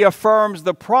 God reaffirms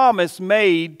the promise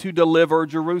made to deliver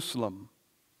Jerusalem.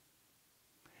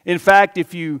 In fact,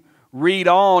 if you read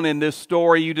on in this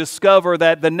story, you discover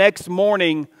that the next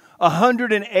morning,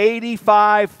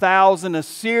 185,000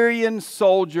 Assyrian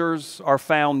soldiers are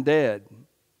found dead.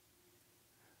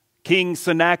 King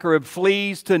Sennacherib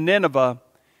flees to Nineveh,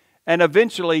 and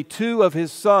eventually 2 of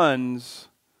his sons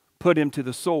put him to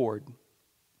the sword.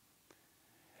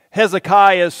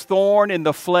 Hezekiah's thorn in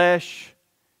the flesh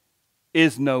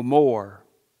is no more,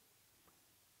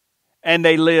 and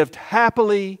they lived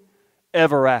happily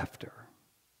ever after.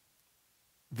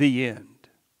 The end.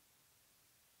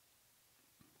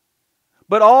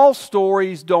 But all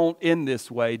stories don't end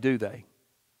this way, do they?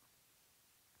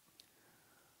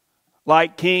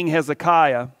 Like King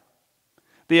Hezekiah,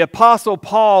 the Apostle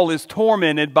Paul is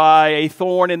tormented by a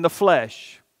thorn in the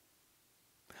flesh.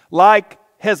 Like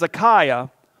Hezekiah,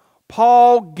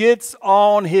 Paul gets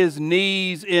on his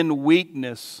knees in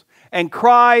weakness and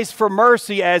cries for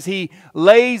mercy as he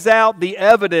lays out the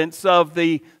evidence of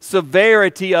the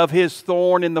severity of his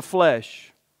thorn in the flesh.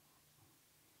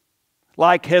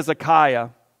 Like Hezekiah,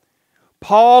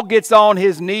 Paul gets on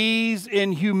his knees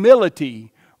in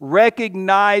humility,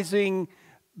 recognizing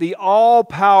the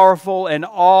all-powerful and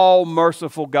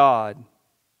all-merciful God.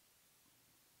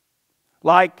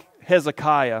 Like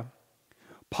Hezekiah,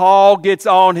 Paul gets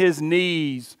on his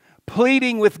knees,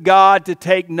 pleading with God to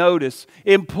take notice,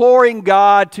 imploring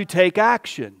God to take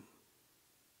action.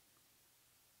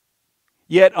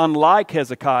 Yet, unlike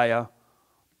Hezekiah,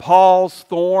 Paul's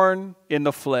thorn in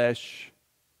the flesh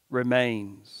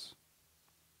remains.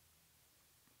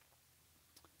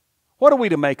 What are we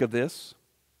to make of this?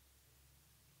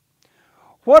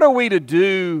 What are we to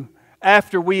do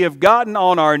after we have gotten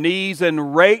on our knees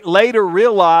and later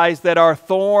realize that our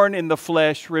thorn in the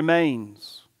flesh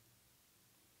remains?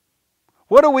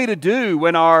 What are we to do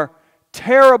when our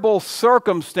terrible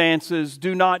circumstances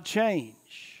do not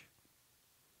change?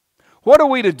 What are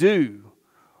we to do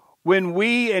when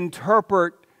we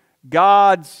interpret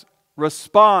God's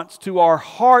response to our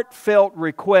heartfelt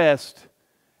request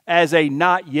as a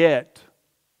not yet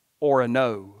or a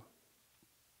no?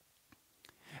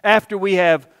 After we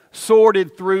have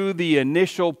sorted through the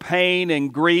initial pain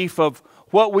and grief of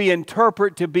what we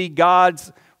interpret to be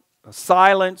God's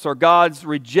silence or God's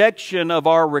rejection of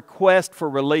our request for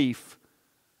relief,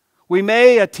 we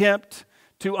may attempt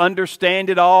to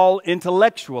understand it all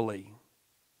intellectually.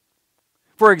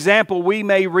 For example, we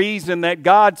may reason that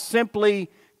God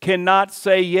simply cannot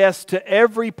say yes to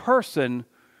every person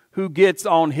who gets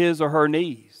on his or her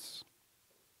knees.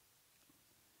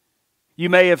 You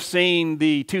may have seen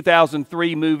the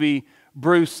 2003 movie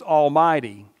Bruce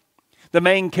Almighty. The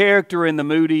main character in the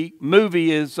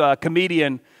movie is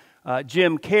comedian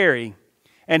Jim Carrey,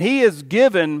 and he is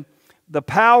given the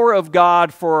power of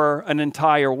God for an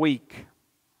entire week.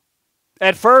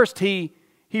 At first, he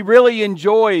really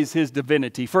enjoys his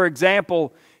divinity. For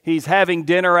example, he's having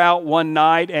dinner out one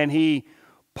night and he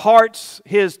parts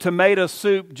his tomato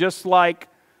soup just like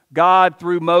God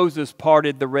through Moses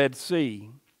parted the Red Sea.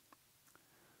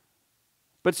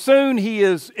 But soon he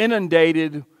is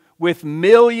inundated with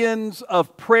millions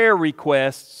of prayer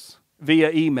requests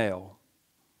via email.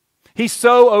 He's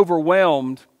so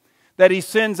overwhelmed that he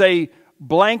sends a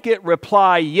blanket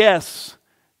reply yes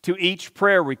to each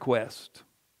prayer request.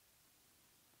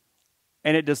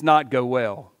 And it does not go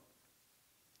well.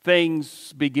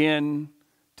 Things begin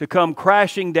to come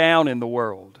crashing down in the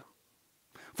world.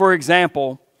 For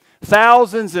example,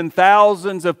 thousands and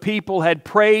thousands of people had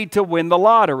prayed to win the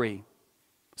lottery.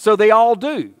 So they all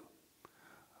do.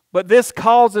 But this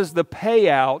causes the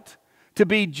payout to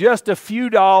be just a few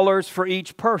dollars for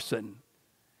each person.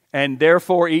 And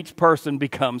therefore each person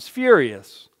becomes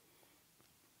furious.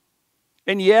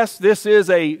 And yes, this is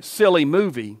a silly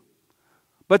movie.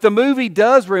 But the movie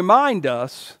does remind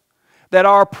us that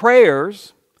our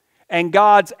prayers and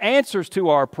God's answers to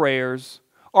our prayers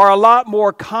are a lot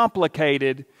more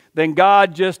complicated than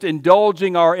God just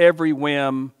indulging our every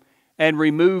whim and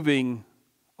removing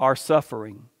our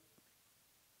suffering.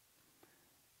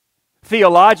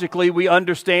 Theologically, we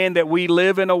understand that we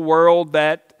live in a world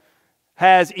that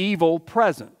has evil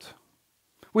present.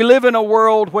 We live in a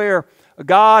world where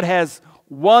God has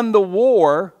won the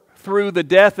war through the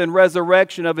death and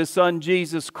resurrection of His Son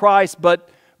Jesus Christ, but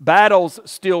battles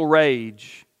still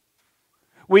rage.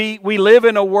 We live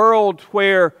in a world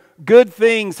where good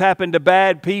things happen to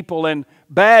bad people and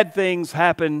bad things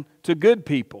happen to good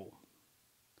people.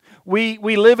 We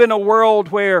live in a world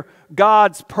where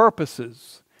God's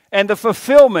purposes and the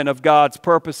fulfillment of God's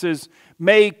purposes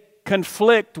may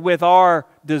conflict with our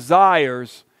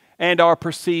desires and our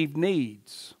perceived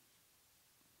needs.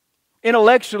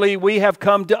 Intellectually, we have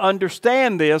come to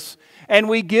understand this, and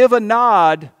we give a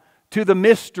nod to the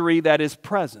mystery that is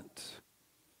present.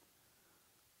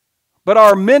 But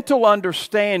our mental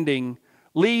understanding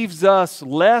leaves us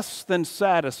less than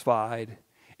satisfied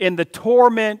in the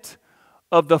torment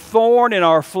of the thorn in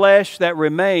our flesh that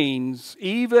remains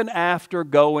even after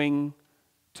going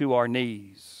to our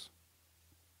knees.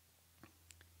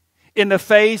 In the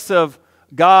face of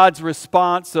God's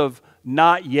response of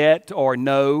not yet or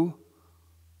no,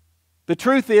 the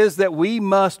truth is that we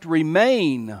must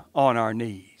remain on our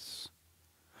knees.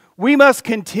 We must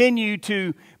continue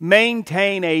to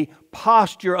maintain a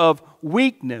posture of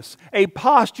weakness, a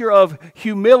posture of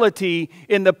humility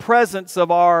in the presence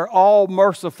of our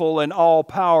all-merciful and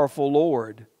all-powerful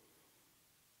Lord.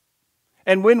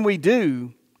 And when we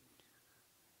do,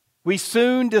 we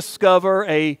soon discover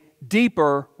a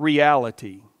deeper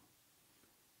reality,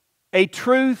 a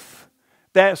truth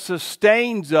that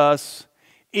sustains us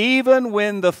even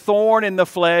when the thorn in the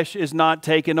flesh is not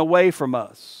taken away from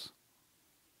us.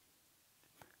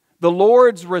 The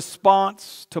Lord's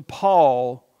response to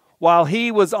Paul while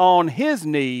he was on his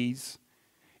knees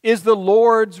is the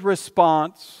Lord's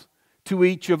response to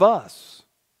each of us.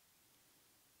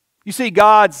 You see,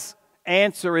 God's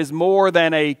answer is more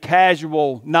than a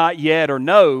casual not yet or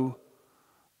no.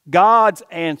 God's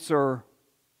answer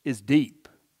is deep.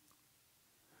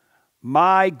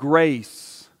 My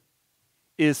grace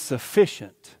is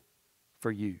sufficient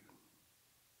for you.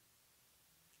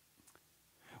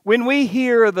 When we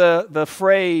hear the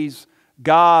phrase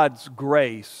God's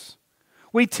grace,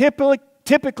 we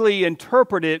typically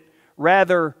interpret it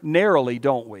rather narrowly,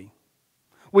 don't we?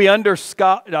 We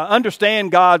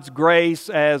understand God's grace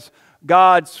as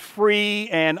God's free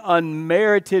and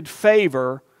unmerited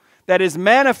favor that is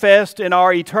manifest in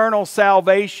our eternal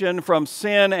salvation from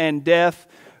sin and death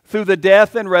through the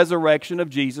death and resurrection of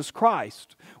Jesus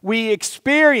Christ. We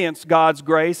experience God's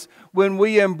grace when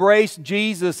we embrace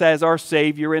Jesus as our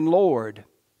Savior and Lord.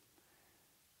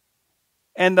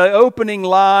 And the opening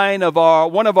line of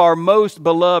one of our most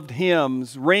beloved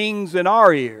hymns rings in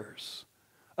our ears.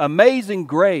 Amazing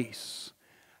grace,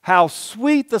 how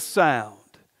sweet the sound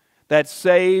that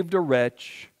saved a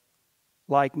wretch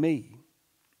like me.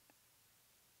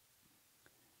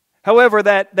 However,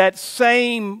 that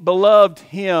same beloved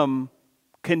hymn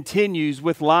continues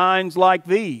with lines like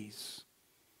these.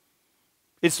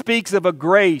 It speaks of a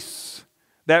grace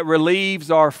that relieves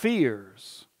our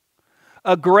fears,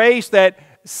 a grace that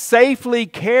safely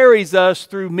carries us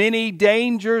through many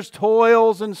dangers,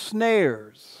 toils, and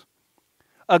snares,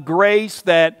 a grace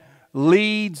that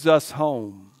leads us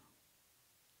home.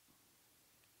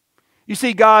 You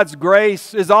see, God's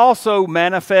grace is also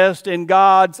manifest in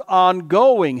God's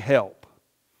ongoing help,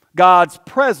 God's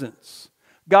presence,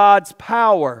 God's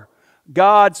power,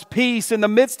 God's peace in the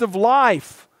midst of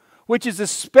life, which is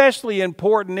especially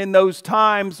important in those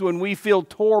times when we feel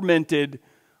tormented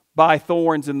by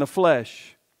thorns in the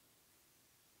flesh.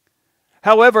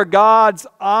 However, God's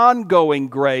ongoing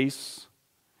grace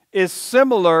is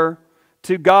similar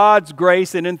to God's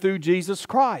grace in and through Jesus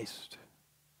Christ.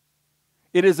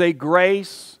 It is a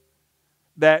grace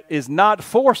that is not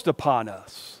forced upon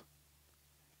us.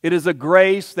 It is a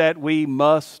grace that we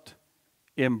must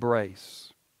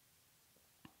embrace.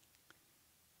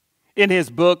 In his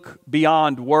book,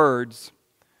 Beyond Words,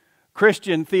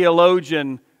 Christian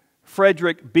theologian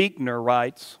Frederick Buechner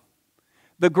writes,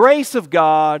 "The grace of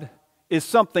God is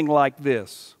something like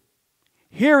this.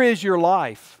 Here is your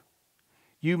life.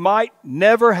 You might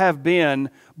never have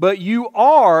been, but you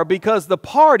are because the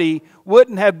party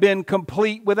wouldn't have been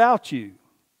complete without you.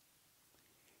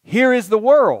 Here is the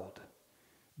world.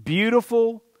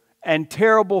 Beautiful and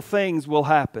terrible things will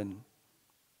happen.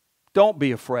 Don't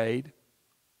be afraid.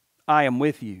 I am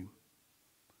with you.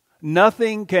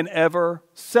 Nothing can ever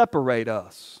separate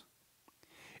us.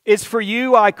 It's for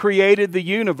you I created the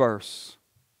universe.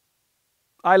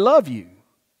 I love you.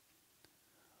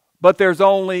 But there's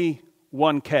only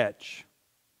one catch.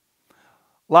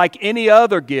 Like any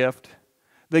other gift,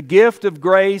 the gift of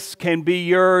grace can be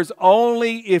yours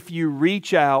only if you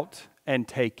reach out and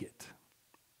take it.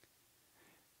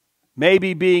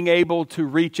 Maybe being able to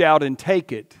reach out and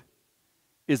take it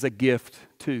is a gift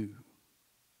too."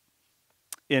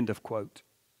 End of quote.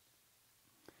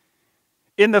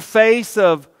 In the face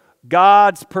of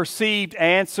God's perceived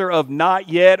answer of not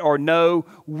yet or no,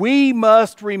 we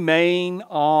must remain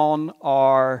on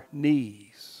our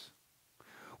knees.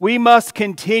 We must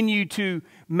continue to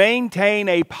maintain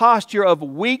a posture of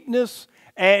weakness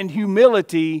and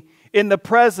humility in the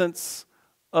presence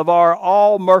of our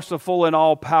all-merciful and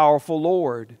all-powerful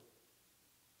Lord.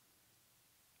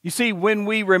 You see, when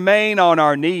we remain on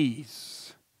our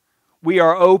knees, we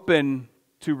are open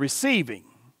to receiving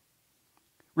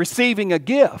a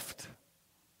gift,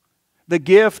 the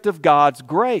gift of God's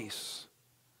grace.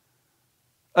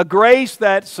 A grace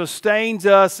that sustains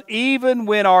us even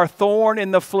when our thorn in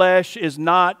the flesh is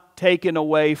not taken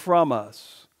away from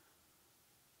us.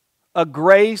 A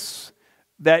grace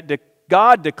that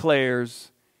God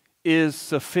declares is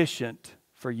sufficient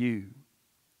for you.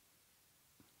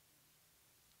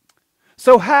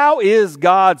 So how is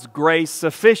God's grace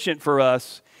sufficient for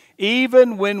us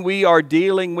even when we are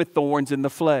dealing with thorns in the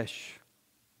flesh?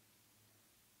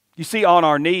 You see, on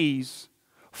our knees,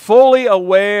 fully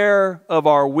aware of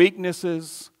our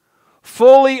weaknesses,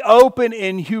 fully open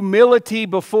in humility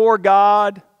before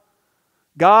God,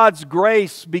 God's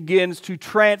grace begins to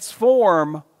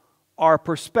transform our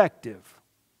perspective.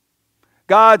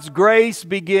 God's grace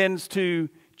begins to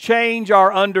change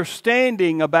our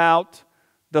understanding about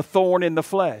the thorn in the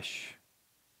flesh.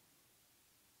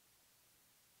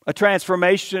 A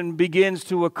transformation begins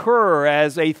to occur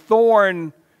as a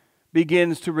thorn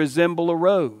begins to resemble a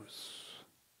rose.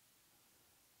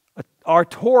 Our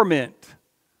torment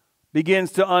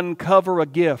begins to uncover a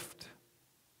gift.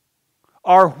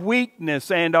 Our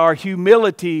weakness and our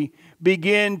humility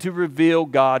begin to reveal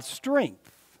God's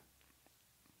strength.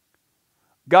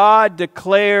 God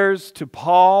declares to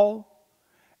Paul,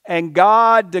 and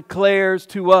God declares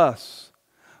to us,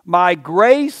 "My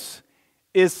grace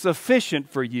is sufficient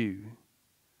for you,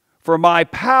 for my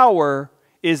power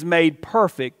is made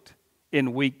perfect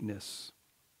in weakness."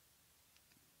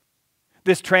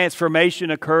 This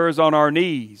transformation occurs on our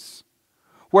knees,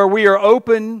 where we are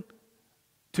open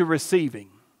to receiving.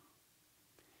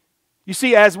 You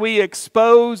see, as we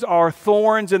expose our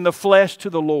thorns in the flesh to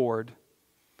the Lord,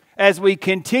 as we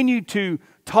continue to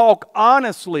talk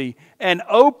honestly and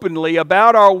openly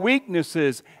about our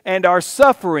weaknesses and our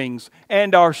sufferings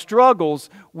and our struggles,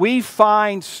 we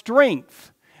find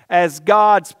strength as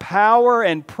God's power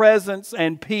and presence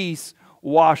and peace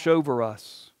wash over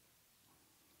us.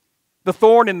 The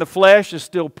thorn in the flesh is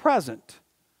still present,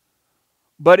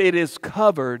 but it is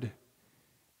covered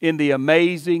in the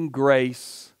amazing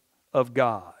grace of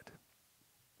God.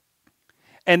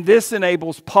 And this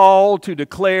enables Paul to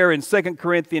declare in 2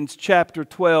 Corinthians chapter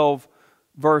 12,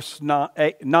 verse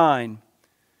 9,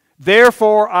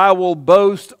 "Therefore I will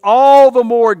boast all the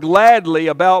more gladly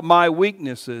about my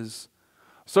weaknesses,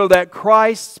 so that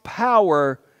Christ's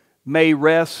power may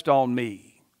rest on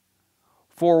me.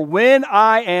 For when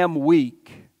I am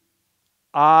weak,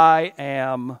 I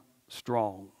am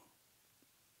strong."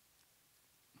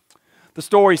 The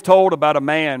story is told about a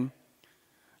man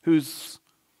who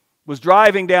was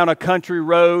driving down a country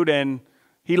road, and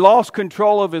he lost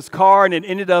control of his car and it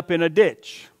ended up in a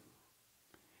ditch.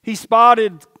 He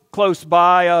spotted close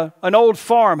by an old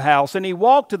farmhouse, and he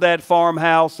walked to that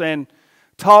farmhouse and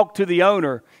talked to the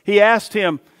owner. He asked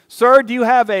him, "Sir, do you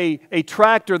have a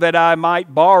tractor that I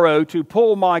might borrow to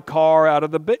pull my car out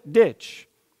of the ditch?"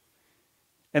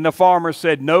 And the farmer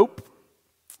said, "Nope,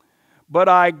 but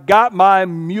I got my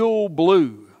mule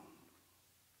Blue."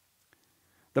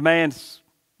 The man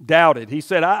doubted. He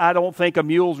said, I don't think a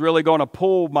mule's really going to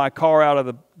pull my car out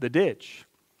of the ditch."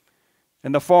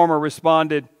 And the farmer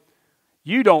responded,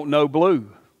 "You don't know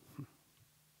Blue."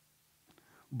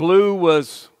 Blue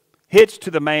was hitched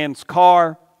to the man's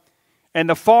car, and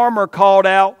the farmer called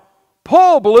out,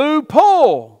 "Pull, Blue,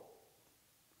 pull!"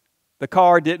 The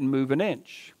car didn't move an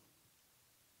inch.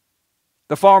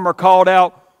 The farmer called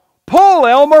out, "Pull,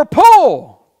 Elmer,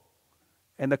 pull!"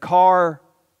 And the car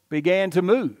began to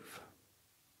move.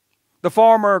 The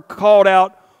farmer called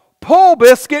out, "Pull,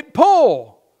 Biscuit,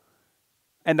 pull!"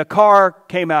 And the car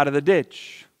came out of the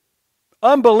ditch.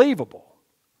 Unbelievable.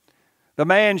 The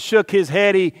man shook his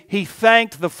head. He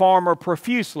thanked the farmer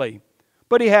profusely,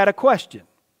 but he had a question.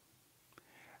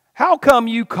 "How come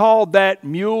you called that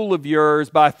mule of yours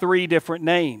by 3 different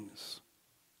names?"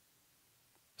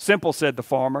 "Simple," said the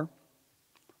farmer.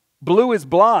 "Blue is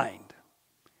blind.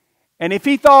 And if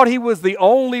he thought he was the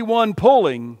only one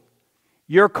pulling,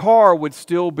 your car would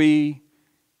still be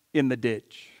in the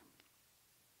ditch."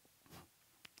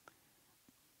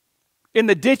 In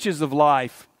the ditches of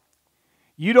life,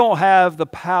 you don't have the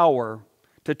power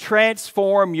to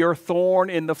transform your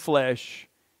thorn in the flesh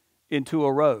into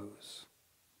a rose.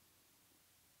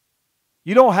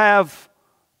 You don't have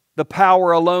the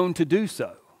power alone to do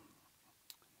so.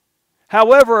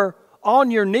 However, on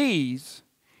your knees,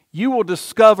 you will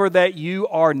discover that you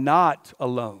are not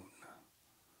alone.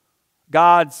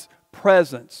 God's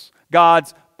presence,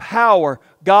 God's power,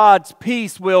 God's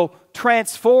peace will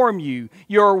transform you.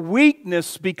 Your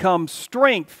weakness becomes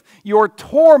strength. Your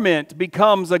torment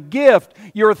becomes a gift.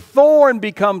 Your thorn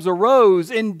becomes a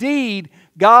rose. Indeed,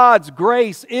 God's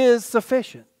grace is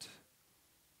sufficient.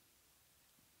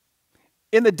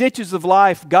 In the ditches of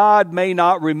life, God may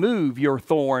not remove your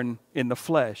thorn in the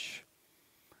flesh.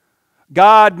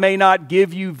 God may not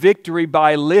give you victory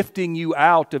by lifting you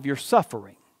out of your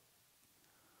suffering.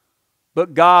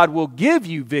 But God will give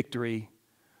you victory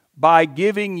by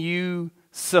giving you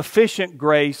sufficient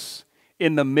grace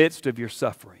in the midst of your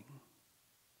suffering.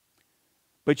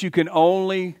 But you can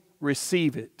only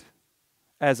receive it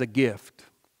as a gift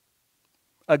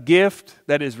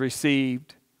that is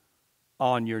received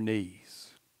on your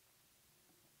knees.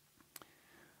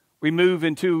 We move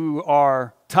into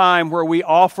our time where we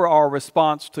offer our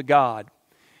response to God.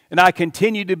 And I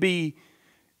continue to be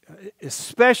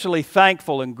especially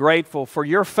thankful and grateful for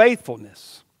your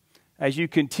faithfulness as you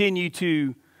continue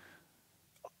to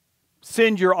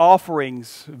send your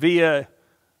offerings via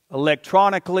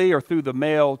electronically or through the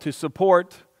mail to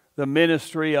support the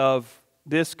ministry of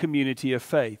this community of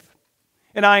faith.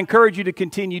 And I encourage you to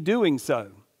continue doing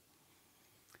so.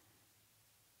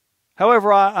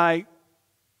 However, I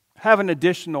have an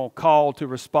additional call to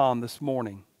respond this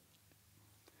morning.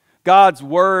 God's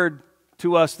word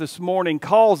to us this morning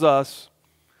calls us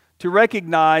to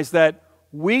recognize that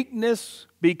weakness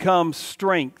becomes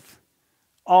strength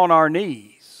on our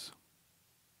knees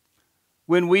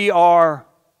when we are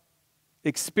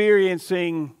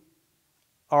experiencing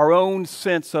our own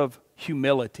sense of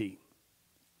humility.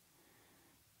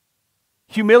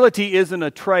 Humility isn't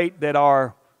a trait that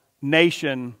our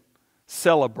nation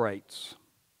celebrates.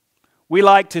 We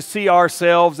like to see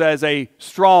ourselves as a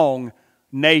strong,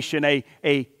 nation,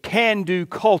 a can-do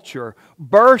culture,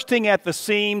 bursting at the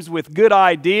seams with good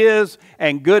ideas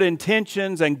and good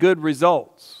intentions and good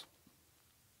results.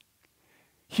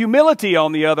 Humility,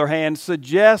 on the other hand,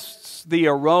 suggests the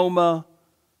aroma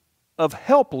of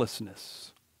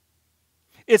helplessness.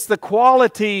 It's the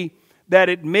quality that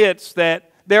admits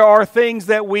that there are things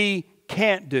that we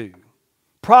can't do,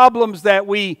 problems that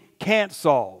we can't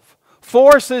solve,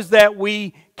 forces that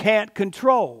we can't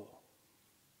control.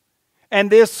 And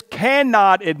this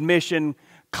cannot admission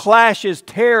clashes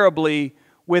terribly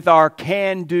with our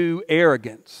can-do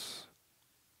arrogance.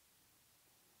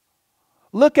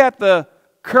 Look at the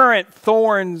current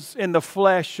thorns in the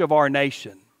flesh of our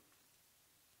nation.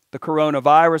 The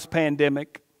coronavirus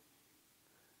pandemic,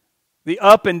 the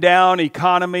up and down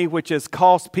economy which has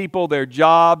cost people their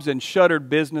jobs and shuttered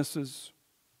businesses,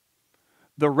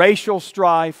 the racial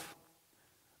strife,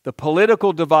 the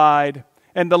political divide,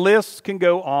 and the list can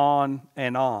go on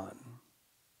and on.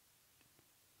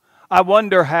 I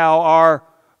wonder how our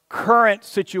current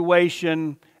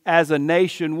situation as a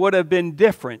nation would have been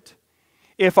different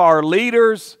if our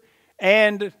leaders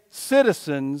and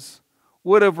citizens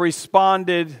would have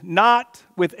responded not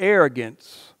with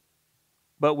arrogance,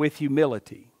 but with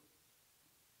humility.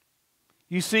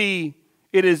 You see,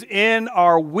 it is in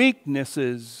our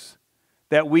weaknesses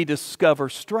that we discover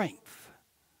strength.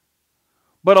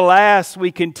 But alas,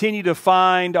 we continue to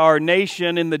find our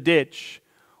nation in the ditch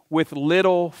with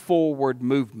little forward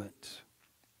movement.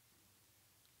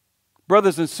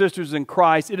 Brothers and sisters in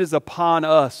Christ, it is upon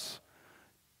us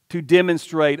to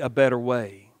demonstrate a better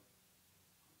way.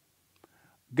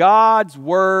 God's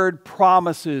Word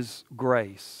promises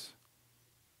grace,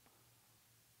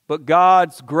 but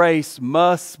God's grace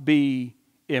must be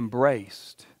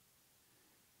embraced.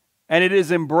 And it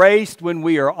is embraced when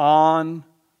we are on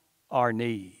our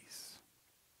knees.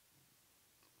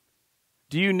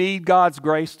 Do you need God's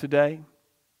grace today?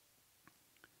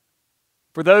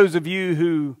 For those of you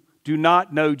who do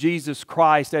not know Jesus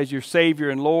Christ as your Savior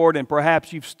and Lord, and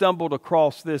perhaps you've stumbled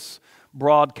across this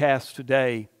broadcast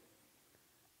today,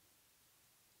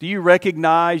 do you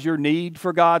recognize your need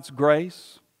for God's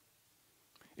grace?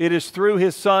 It is through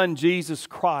His Son, Jesus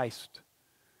Christ,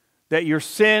 that your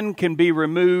sin can be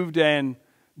removed and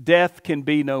death can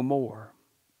be no more.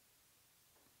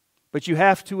 But you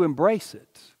have to embrace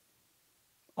it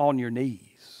on your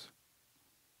knees.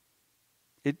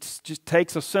 It just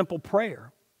takes a simple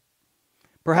prayer.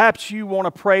 Perhaps you want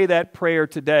to pray that prayer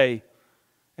today,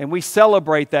 and we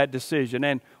celebrate that decision,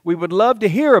 and we would love to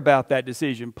hear about that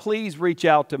decision. Please reach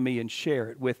out to me and share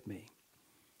it with me.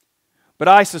 But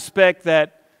I suspect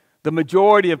that the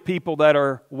majority of people that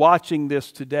are watching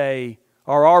this today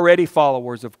are already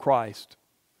followers of Christ.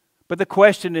 But the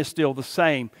question is still the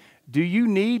same. Do you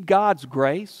need God's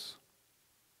grace?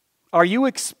 Are you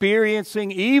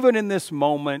experiencing, even in this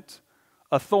moment,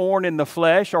 a thorn in the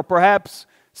flesh, or perhaps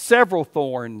several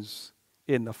thorns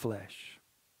in the flesh?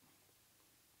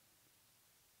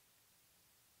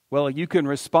 Well, you can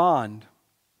respond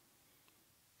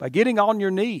by getting on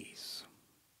your knees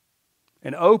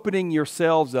and opening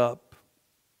yourselves up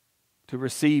to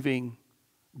receiving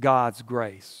God's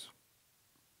grace.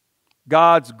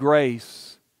 God's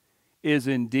grace is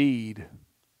indeed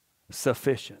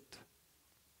sufficient.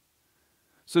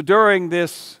 So during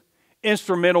this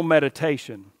instrumental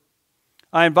meditation,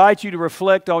 I invite you to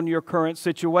reflect on your current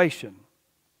situation.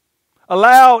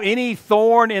 Allow any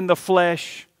thorn in the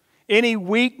flesh, any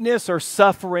weakness or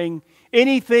suffering,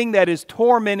 anything that is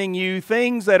tormenting you,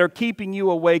 things that are keeping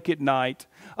you awake at night,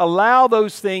 allow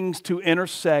those things to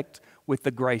intersect with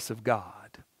the grace of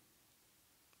God.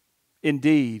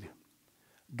 Indeed,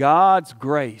 God's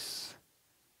grace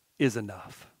is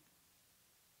enough.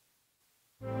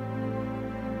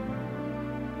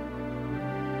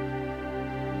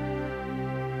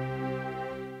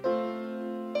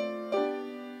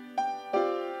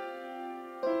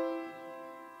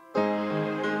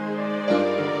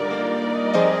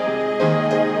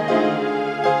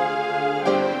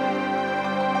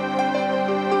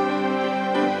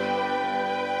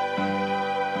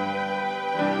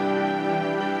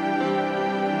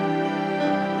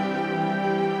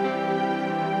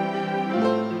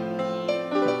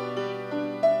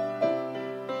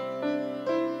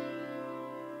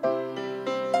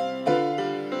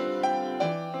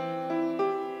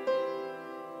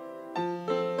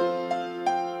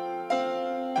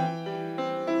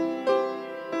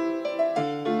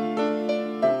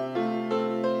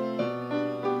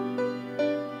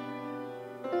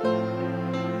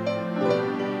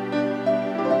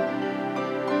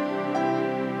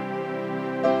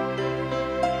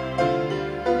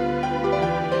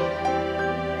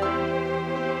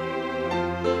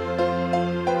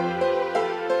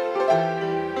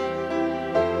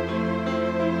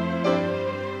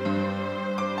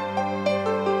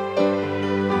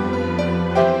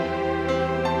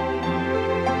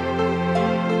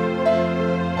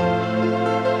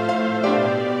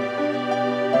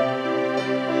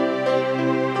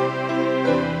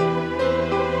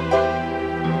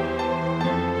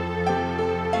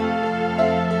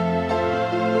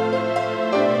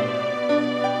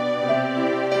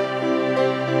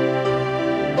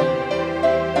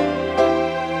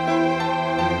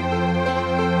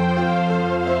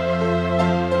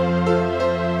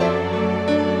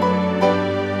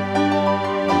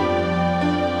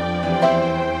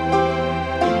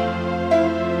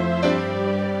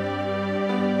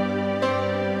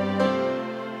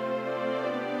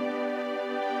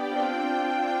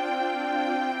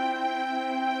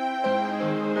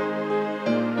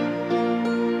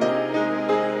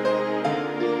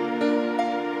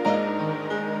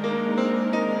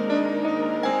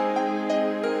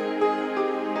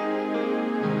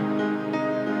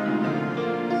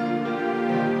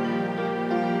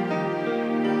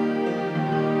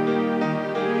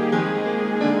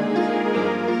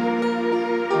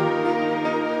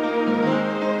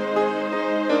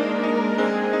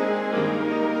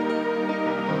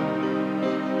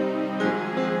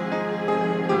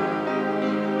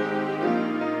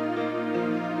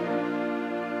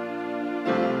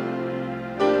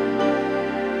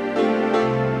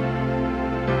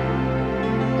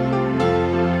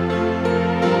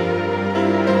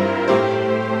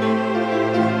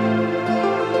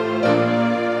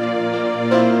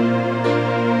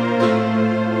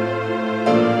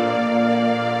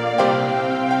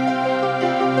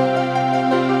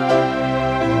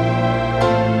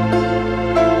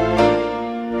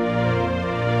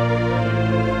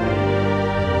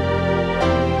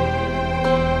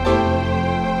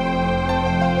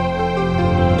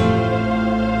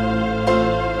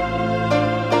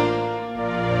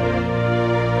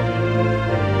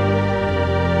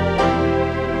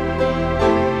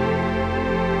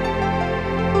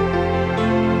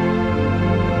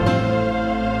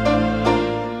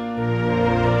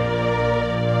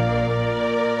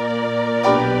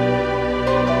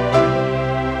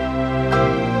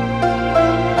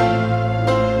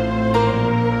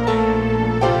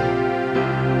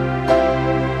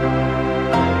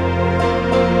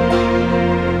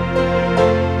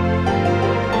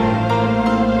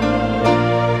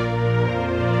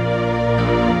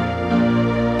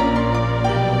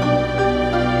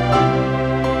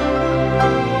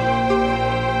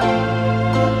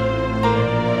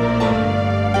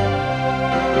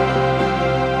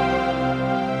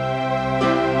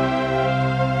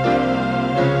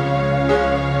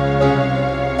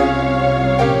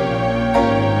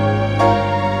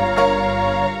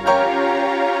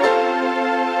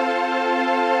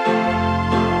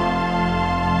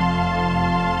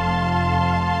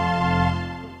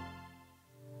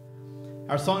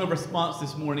 Our song of response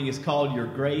this morning is called Your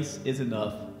Grace is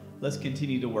Enough. Let's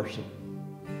continue to worship.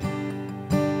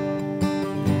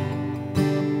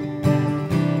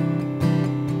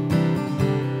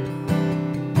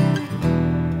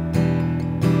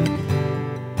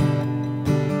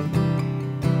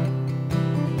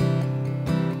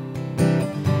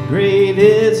 Great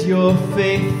is your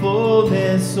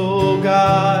faithfulness, O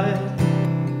God.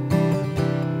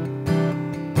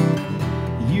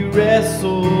 You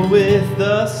wrestle with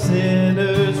the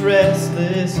sinner's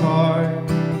restless heart.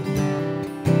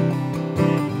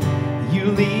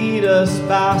 You lead us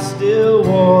by still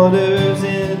waters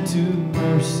into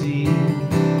mercy,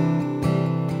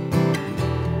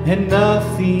 and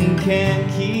nothing can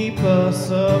keep us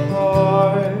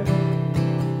apart.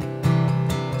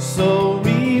 So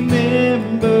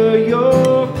remember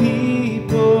your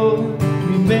people,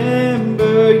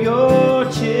 remember your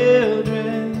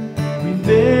children,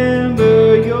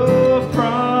 remember your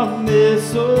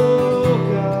promise, oh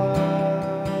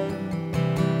God.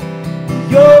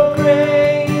 Your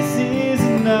grace is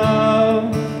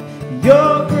enough,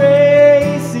 your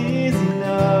grace is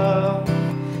enough,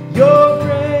 your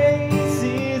grace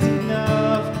is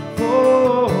enough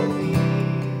for me.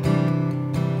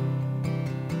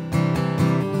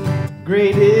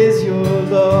 Great is your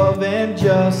love and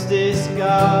justice,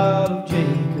 God of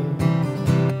Jacob.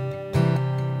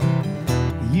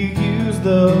 You use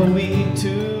the weak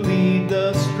to lead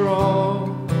the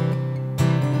strong.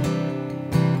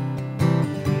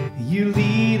 You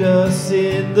lead us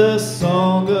in the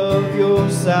song of your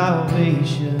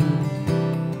salvation,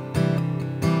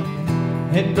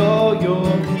 and all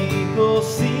your people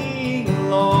sing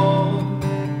along.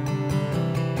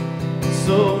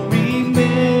 So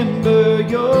remember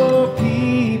your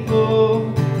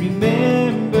people,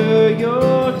 remember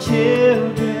your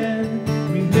children,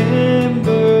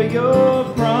 remember your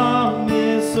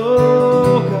promise,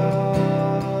 oh God.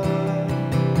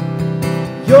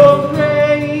 Your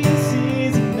grace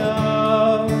is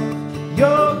enough,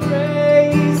 your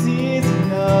grace is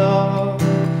enough,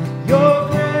 your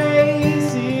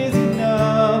grace is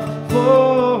enough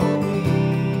for me.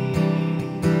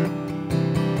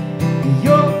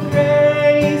 Your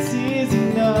grace is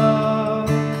enough,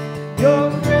 your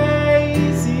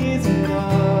grace is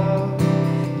enough,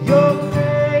 your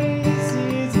grace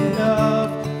is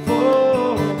enough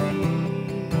for me.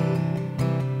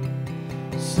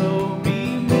 So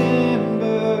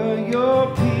remember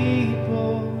your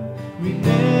people,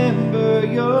 remember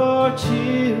your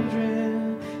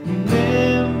children,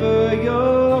 remember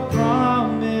your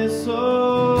promise,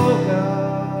 oh God.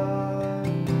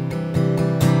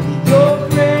 Your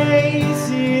grace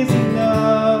is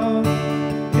enough,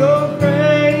 your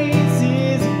grace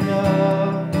is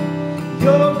enough,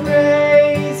 your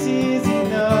grace is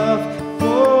enough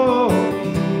for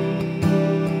me.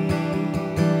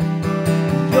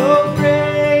 Your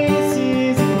grace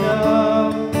is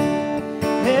enough,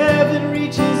 heaven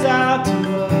reaches out to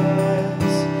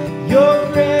us.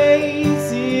 Your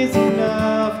grace is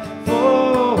enough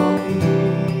for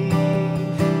me.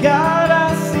 God,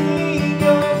 I see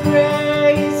your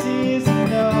grace is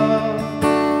enough.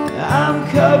 I'm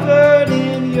covered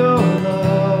in your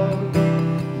love.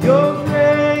 Your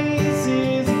grace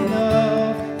is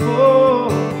enough for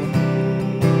me.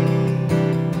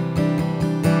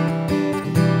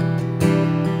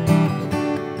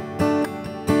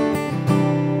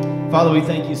 Father, we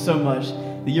thank you so much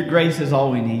that your grace is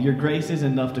all we need. Your grace is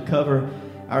enough to cover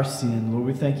our sin. Lord,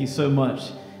 we thank you so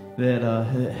much that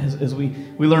as we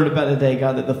learned about today,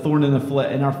 God, that the thorn in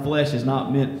our flesh is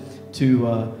not meant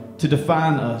to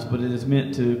define us, but it is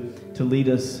meant to lead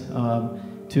us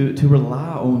to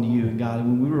rely on you. And God,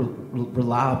 when we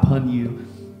rely upon you,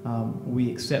 we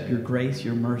accept your grace,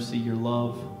 your mercy, your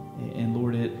love, and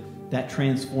Lord, that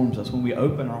transforms us. When we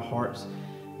open our hearts,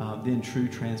 then true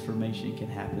transformation can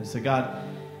happen. So God,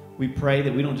 we pray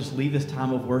that we don't just leave this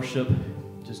time of worship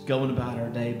just going about our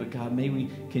day, but God, may we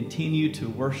continue to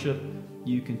worship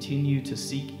you, continue to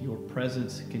seek your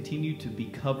presence, continue to be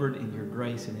covered in your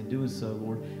grace, and in doing so,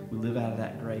 Lord, we live out of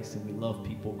that grace and we love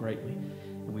people greatly,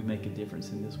 and we make a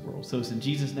difference in this world. So it's in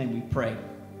Jesus' name we pray.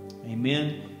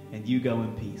 Amen, and you go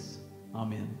in peace.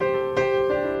 Amen.